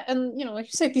 and the fact, and like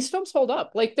you say, these films hold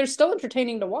up. Like they're still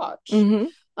entertaining to watch. Mm-hmm.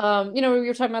 We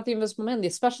were talking about The Invisible Man. The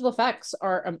special effects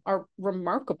are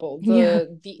remarkable.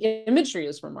 The imagery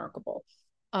is remarkable,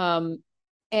 and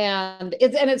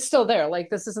it's still there. Like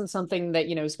this isn't something that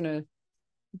is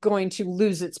going to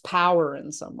lose its power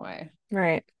in some way.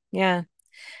 Right. Yeah.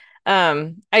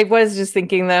 I was just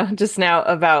thinking though just now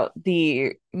about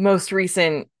the most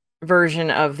recent version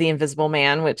of The Invisible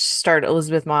Man, which starred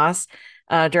Elizabeth Moss,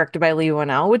 directed by Leigh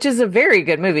Whannell, which is a very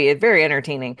good movie. It's very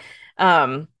entertaining.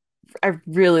 I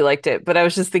really liked it, but I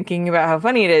was just thinking about how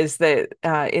funny it is that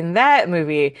in that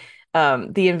movie,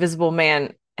 the Invisible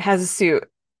Man has a suit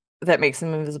that makes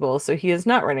him invisible, so he is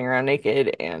not running around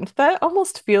naked, and that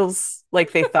almost feels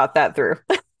like they thought that through.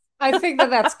 I think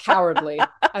that's cowardly.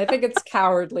 I think it's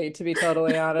cowardly, to be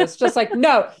totally honest. Just like,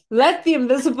 no, let the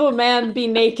Invisible Man be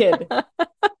naked.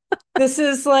 This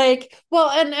is like,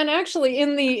 well, and actually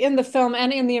in the film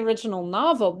and in the original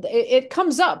novel, it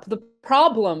comes up. The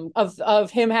problem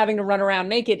of him having to run around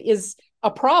naked is a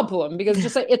problem because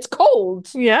just like it's cold.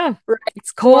 Yeah. Right?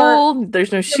 It's cold.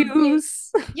 There's no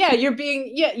shoes. You're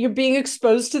being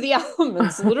exposed to the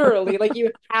elements, literally. Like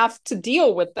you have to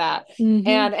deal with that. Mm-hmm.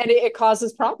 And it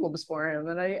causes problems for him.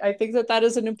 And I think that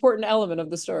is an important element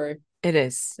of the story. It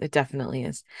is. It definitely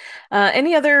is.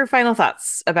 Any other final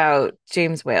thoughts about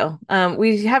James Whale?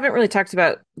 We haven't really talked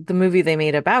about the movie they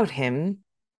made about him,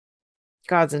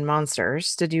 Gods and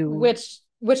Monsters. Did you?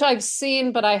 Which I've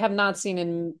seen, but I have not seen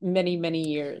in many, many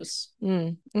years.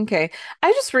 Okay.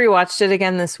 I just rewatched it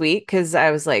again this week because I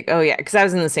was like, oh yeah, because I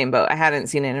was in the same boat. I hadn't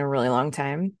seen it in a really long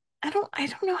time. I don't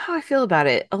know how I feel about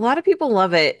it. A lot of people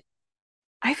love it.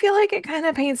 I feel like it kind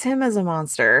of paints him as a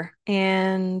monster,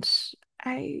 and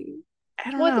I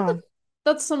don't know. I think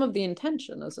that's some of the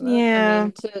intention, isn't it? Yeah. I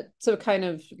mean, to kind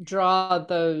of draw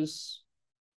those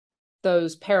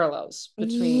parallels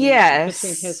between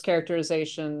his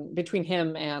characterization, between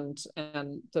him and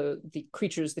the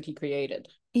creatures that he created.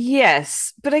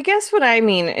 Yes, but I guess what I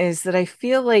mean is that I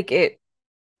feel like it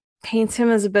paints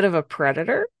him as a bit of a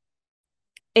predator,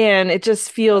 and it just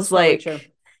feels like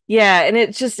yeah, and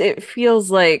it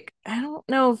feels like I don't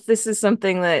know if this is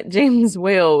something that James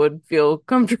Whale would feel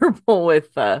comfortable with.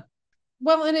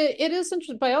 Well, and it is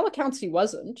interesting. By all accounts, he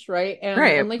wasn't, right?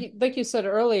 And like you said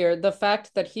earlier, the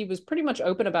fact that he was pretty much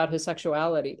open about his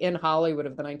sexuality in Hollywood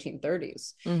of the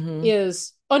 1930s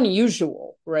is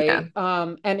unusual, right?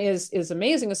 Yeah. And is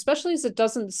amazing, especially as it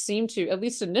doesn't seem to, at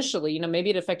least initially, maybe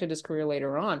it affected his career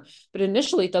later on, but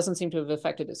initially it doesn't seem to have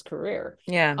affected his career.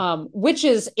 Yeah. Which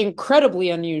is incredibly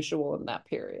unusual in that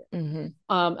period.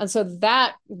 And so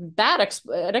that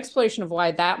an exploration of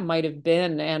why that might have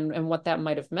been and what that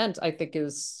might have meant, I think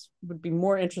would be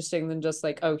more interesting than just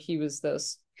like, oh, he was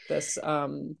this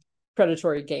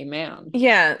predatory gay man.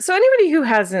 Yeah. So anybody who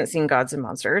hasn't seen Gods and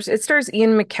Monsters, it stars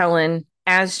Ian McKellen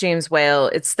as James Whale.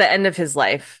 It's the end of his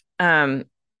life.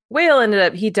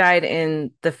 Whale he died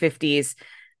in the 50s.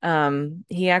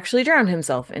 He actually drowned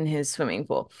himself in his swimming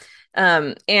pool.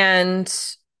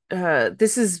 This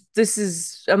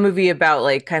is a movie about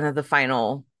like kind of the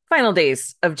final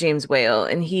days of James Whale,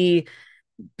 and he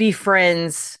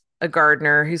befriends a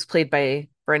gardener who's played by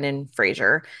Brendan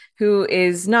Fraser, who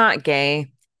is not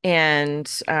gay. And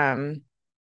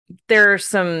there are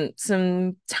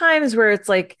some times where it's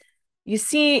like you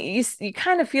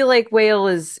kind of feel like Whale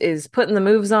is putting the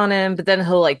moves on him, but then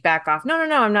he'll like back off. No,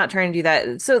 I'm not trying to do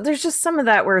that. So there's just some of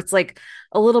that where it's like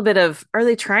a little bit of, are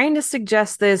they trying to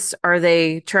suggest this? Are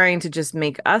they trying to just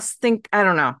make us think? I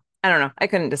don't know. I don't know. I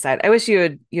couldn't decide. I wish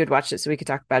you had watched it so we could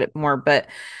talk about it more, but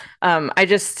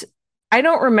I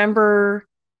don't remember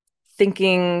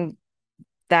thinking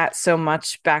that so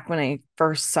much back when I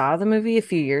first saw the movie a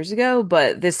few years ago,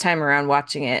 but this time around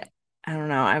watching it, I don't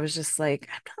know. I was just like,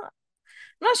 I'm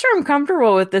not sure I'm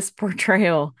comfortable with this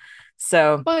portrayal.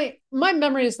 So My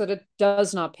memory is that it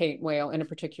does not paint Whale in a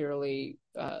particularly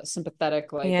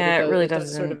sympathetic light. yeah, it really it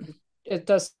does sort doesn't. of it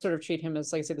does sort of treat him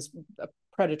as, like I say, this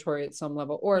predatory at some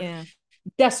level, or Yeah.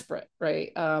 desperate,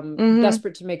 right? Hmm.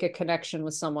 Desperate to make a connection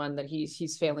with someone that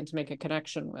he's failing to make a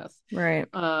connection with. Right.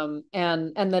 And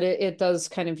that it does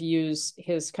kind of use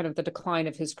his kind of the decline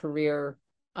of his career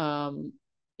in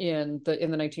the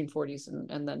 1940s,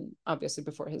 and then obviously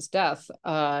before his death,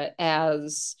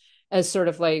 as sort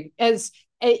of like, as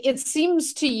it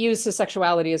seems to use his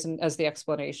sexuality as the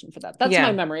explanation for that. That's my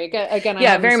Yeah. memory. Again, I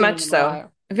Yeah, haven't very seen much it in a so.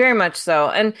 while. Very much so.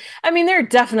 And I mean, there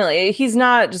definitely he's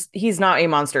not a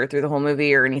monster through the whole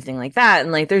movie or anything like that.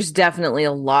 And like there's definitely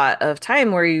a lot of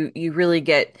time where you really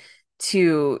get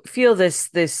to feel this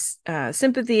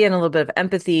sympathy and a little bit of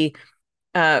empathy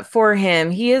for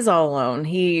him. He is all alone.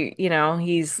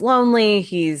 He's lonely,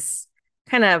 he's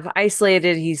kind of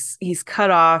isolated, he's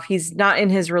cut off, he's not in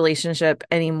his relationship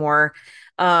anymore.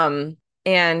 And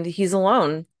he's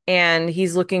alone and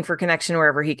he's looking for connection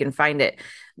wherever he can find it.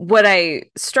 What I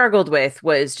struggled with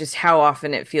was just how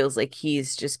often it feels like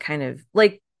he's just kind of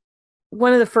like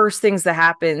one of the first things that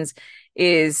happens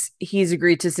is he's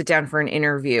agreed to sit down for an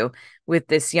interview with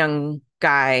this young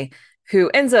guy who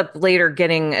ends up later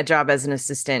getting a job as an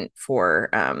assistant for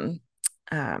um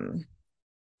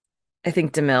I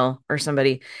think DeMille or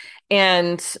somebody.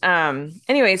 And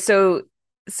anyway, so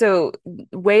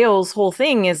Whale's whole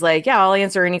thing is like, yeah, I'll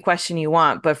answer any question you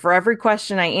want, but for every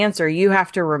question I answer, you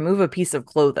have to remove a piece of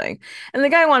clothing. And the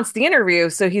guy wants the interview,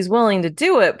 so he's willing to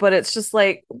do it, but it's just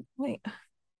like, wait,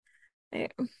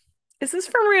 is this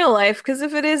from real life? Because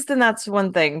if it is, then that's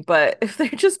one thing. But if they're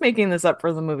just making this up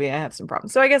for the movie, I have some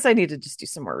problems. So I guess I need to just do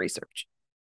some more research.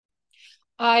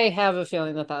 I have a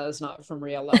feeling that that is not from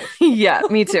real life. Yeah,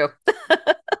 me too.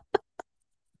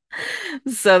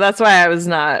 So that's why I was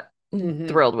not Mhm.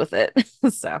 thrilled with it.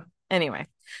 So anyway,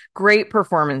 great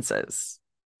performances.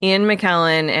 Ian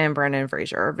McKellen and Brendan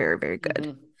Fraser are very, very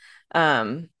good. Mhm.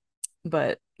 Um,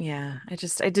 but yeah, I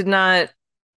did not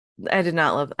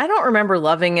love, I don't remember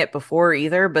loving it before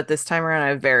either, but this time around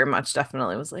I very much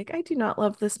definitely was like, I do not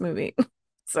love this movie.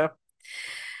 So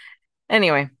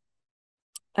anyway,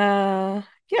 yeah.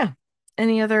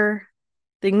 Any other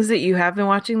things that you have been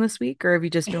watching this week, or have you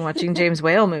just been watching James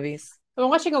Whale movies? I've been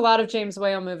watching a lot of James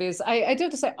Whale movies. I do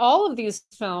have to say, all of these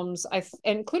films,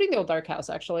 including The Old Dark House,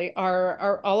 actually,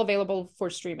 are all available for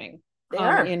streaming. They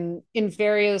are. In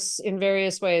various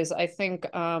ways. I think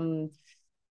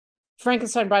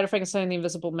Frankenstein, Bride of Frankenstein, and The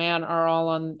Invisible Man are all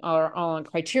on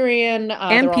Criterion.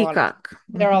 And Peacock.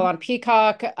 They're all Mhm. on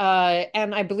Peacock,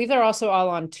 and I believe they're also all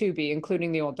on Tubi,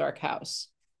 including The Old Dark House.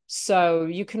 So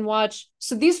you can watch.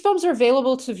 So these films are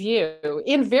available to view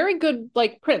in very good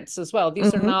like prints as well.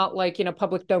 These are Mhm. not like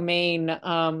public domain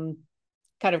kind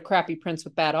of crappy prints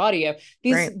with bad audio.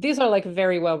 These Right. these are like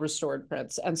very well restored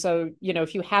prints. And so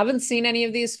if you haven't seen any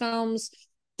of these films,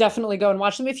 definitely go and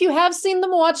watch them. If you have seen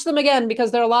them, watch them again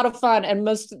because they're a lot of fun. And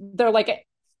they're like,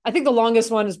 I think the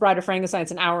longest one is Bride of Frankenstein.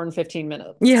 It's an hour and 15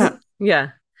 minutes. Yeah.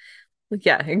 Yeah.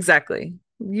 Yeah, exactly.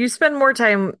 You spend more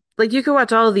time, like you could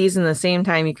watch all of these in the same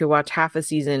time you could watch half a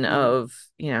season Mhm.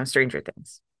 of, Stranger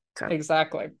Things. So,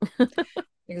 Exactly.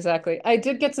 Exactly. I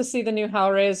did get to see the new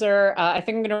Hellraiser. I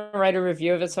think I'm going to write a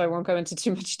review of it, so I won't go into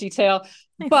too much detail.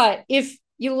 nice. But if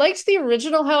you liked the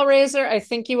original Hellraiser, I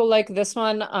think you will like this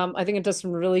one. I think it does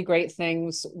some really great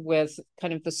things with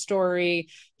kind of the story,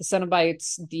 the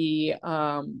Cenobites, the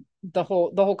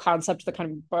whole concept that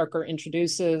kind of Barker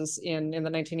introduces in the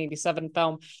 1987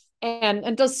 film,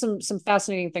 and does some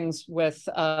fascinating things with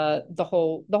the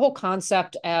whole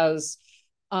concept as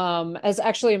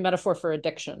actually a metaphor for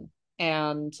addiction,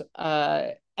 and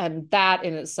that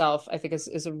in itself I think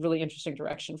is a really interesting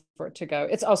direction for it to go.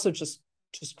 It's also just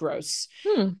gross,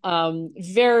 Hmm.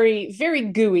 very very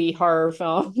gooey horror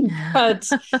film, but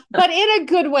in a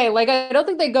good way. Like, I don't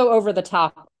think they go over the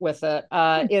top with it.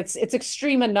 It's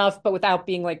extreme enough but without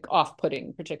being like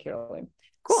off-putting particularly.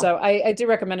 Cool. So I do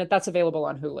recommend it. That's available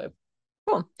on Hulu.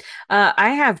 Cool.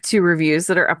 I have two reviews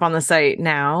that are up on the site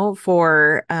now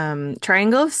for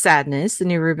Triangle of Sadness, the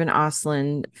new Ruben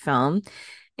Östlund film.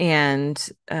 And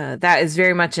that is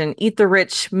very much an eat the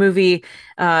rich movie.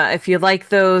 If you like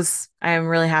those, I am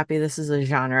really happy this is a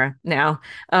genre now.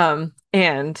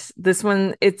 And this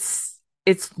one, it's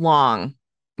long.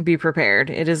 Be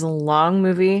prepared. It is a long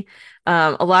movie,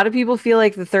 A lot of people feel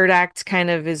like the third act kind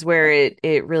of is where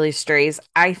it really strays.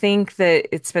 I think that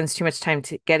it spends too much time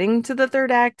getting to the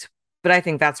third act, but I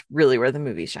think that's really where the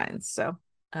movie shines. So,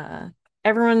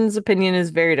 everyone's opinion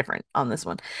is very different on this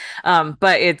one.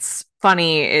 But it's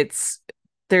funny.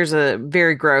 There's a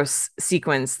very gross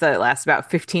sequence that lasts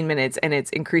about 15 minutes and it's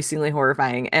increasingly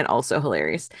horrifying and also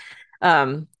hilarious.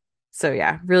 So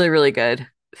yeah, really, really good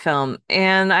film.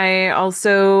 And I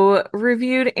also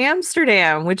reviewed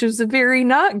Amsterdam, which was a very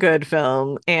not good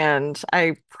film. And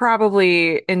I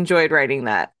probably enjoyed writing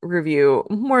that review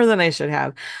more than I should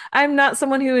have. I'm not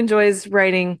someone who enjoys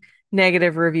writing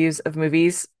negative reviews of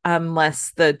movies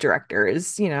unless the director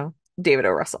is, David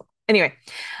O. Russell. Anyway,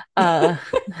 Fuck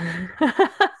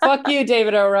you,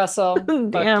 David O. Russell.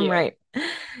 damn right.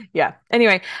 Yeah.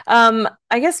 Anyway,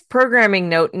 I guess programming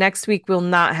note, next week we'll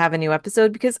not have a new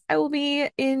episode because I will be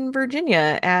in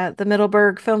Virginia at the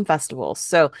Middleburg Film Festival.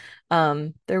 So,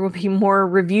 there will be more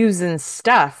reviews and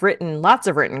stuff lots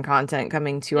of written content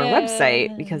coming to our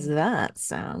website because of that.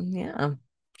 So, yeah.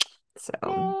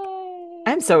 So,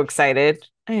 I'm so excited.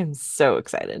 I am so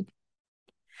excited.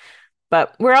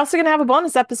 But we're also going to have a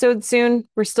bonus episode soon.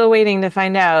 We're still waiting to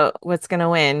find out what's going to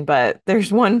win, but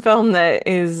there's one film that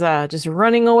is just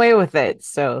running away with it.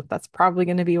 So that's probably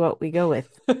going to be what we go with.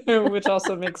 Which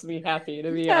also makes me happy, to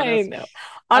be honest. I know.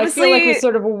 Honestly, I feel like we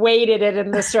sort of weighted it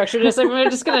in this direction. Just like we're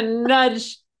just going to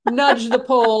nudge the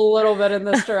pole a little bit in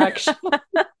this direction.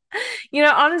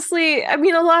 Honestly, I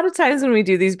mean, a lot of times when we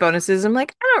do these bonuses, I'm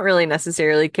like, I don't really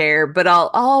necessarily care, but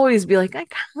I'll always be like, I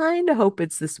kind of hope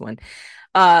it's this one.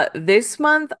 This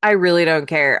month, I really don't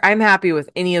care. I'm happy with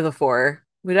any of the four.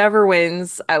 Whatever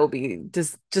wins, I will be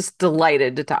just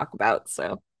delighted to talk about.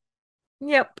 So,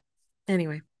 yep.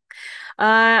 Anyway,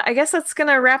 I guess that's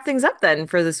gonna wrap things up then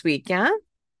for this week, yeah?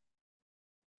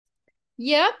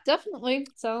 Yeah, definitely.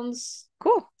 Sounds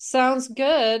cool. Sounds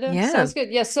good. Yeah. Sounds good.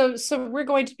 Yeah, so we're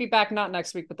going to be back not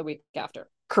next week, but the week after.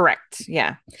 Correct.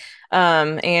 Yeah.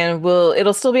 And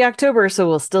it'll still be October, so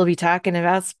we'll still be talking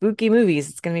about spooky movies.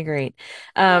 It's gonna be great.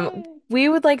 We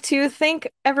would like to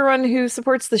thank everyone who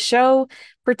supports the show,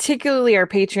 particularly our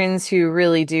patrons who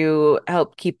really do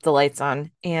help keep the lights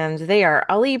on. And they are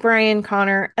Ali, Brian,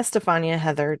 Connor, Estefania,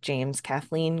 Heather, James,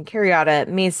 Kathleen, Carriotta,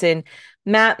 Mason,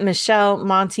 Matt, Michelle,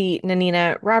 Monty,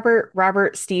 Nanina,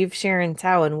 Robert, Steve, Sharon,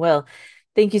 Tao, and Will.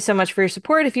 Thank you so much for your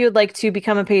support. If you would like to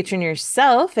become a patron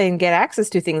yourself and get access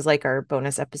to things like our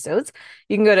bonus episodes,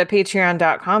 you can go to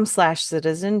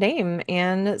patreon.com/citizendame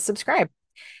and subscribe.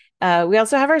 We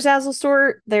also have our Zazzle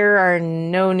store. There are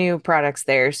no new products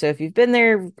there. So if you've been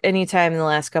there anytime in the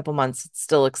last couple months, it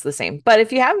still looks the same. But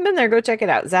if you haven't been there, go check it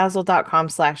out.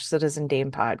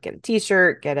 Zazzle.com/citizendamepod. Get a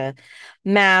t-shirt, get a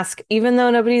mask. Even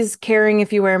though nobody's caring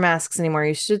if you wear masks anymore,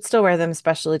 you should still wear them,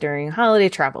 especially during holiday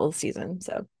travel season.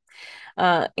 So,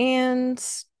 and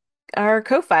our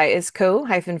Ko-Fi is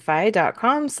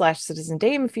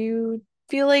ko-fi.com/citizendame if you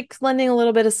feel like lending a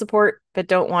little bit of support, but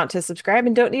don't want to subscribe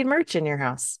and don't need merch in your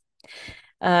house.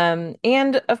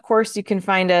 And of course, you can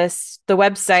find us, the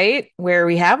website where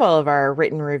we have all of our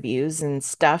written reviews and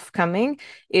stuff coming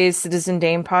is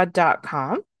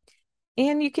citizendamepod.com.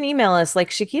 And you can email us like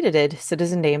Shakita did,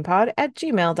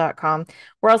 citizendamepod@gmail.com.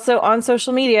 We're also on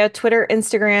social media, Twitter,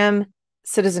 Instagram,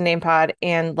 citizendamepod,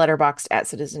 and Letterboxd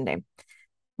 @citizendame.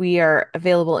 We are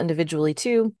available individually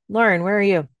too. Lauren, where are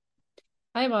you?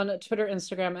 I am on Twitter,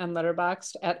 Instagram, and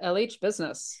Letterboxd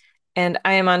 @LHBusiness. And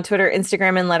I am on Twitter,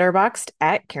 Instagram, and Letterboxd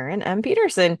 @Karen M.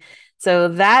 Peterson. So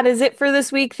that is it for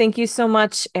this week. Thank you so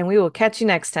much, and we will catch you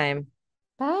next time.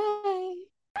 Bye.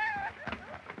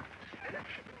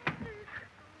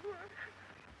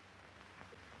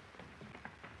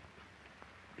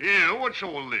 Yeah, what's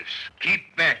all this?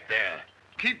 Keep back there.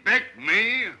 Keep back,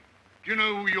 me? Do you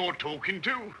know who you're talking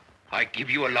to? I give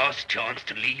you a last chance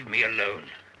to leave me alone.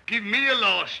 Give me a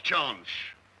last chance.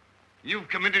 You've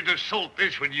committed assault,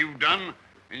 this what you've done,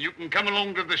 and you can come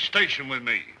along to the station with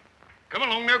me. Come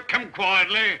along now, come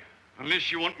quietly,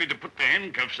 unless you want me to put the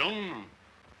handcuffs on.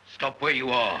 Stop where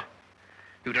you are.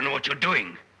 You don't know what you're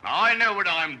doing. I know what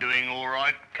I'm doing, all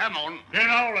right. Come on. Get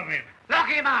all of him. Lock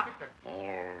him up.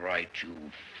 All right,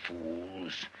 you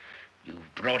fools.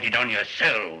 You've brought it on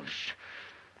yourselves.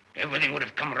 Everything would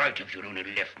have come right if you'd only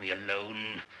left me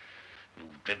alone.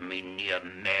 You've driven me near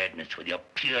madness with your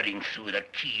peering through the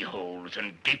keyholes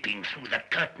and gaping through the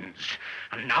curtains.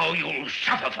 And now you'll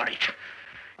suffer for it.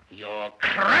 You're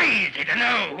crazy to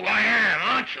know who I am,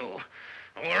 aren't you?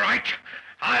 All right,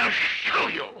 I'll show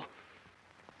you.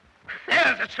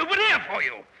 There's a souvenir for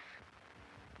you.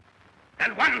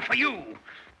 And one for you.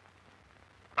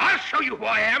 I'll show you who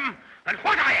I am and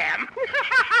what I am.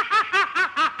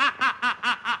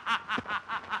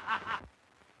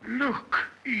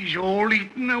 He's all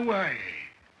eaten away.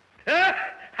 Huh?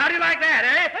 How do you like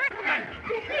that,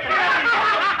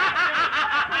 eh?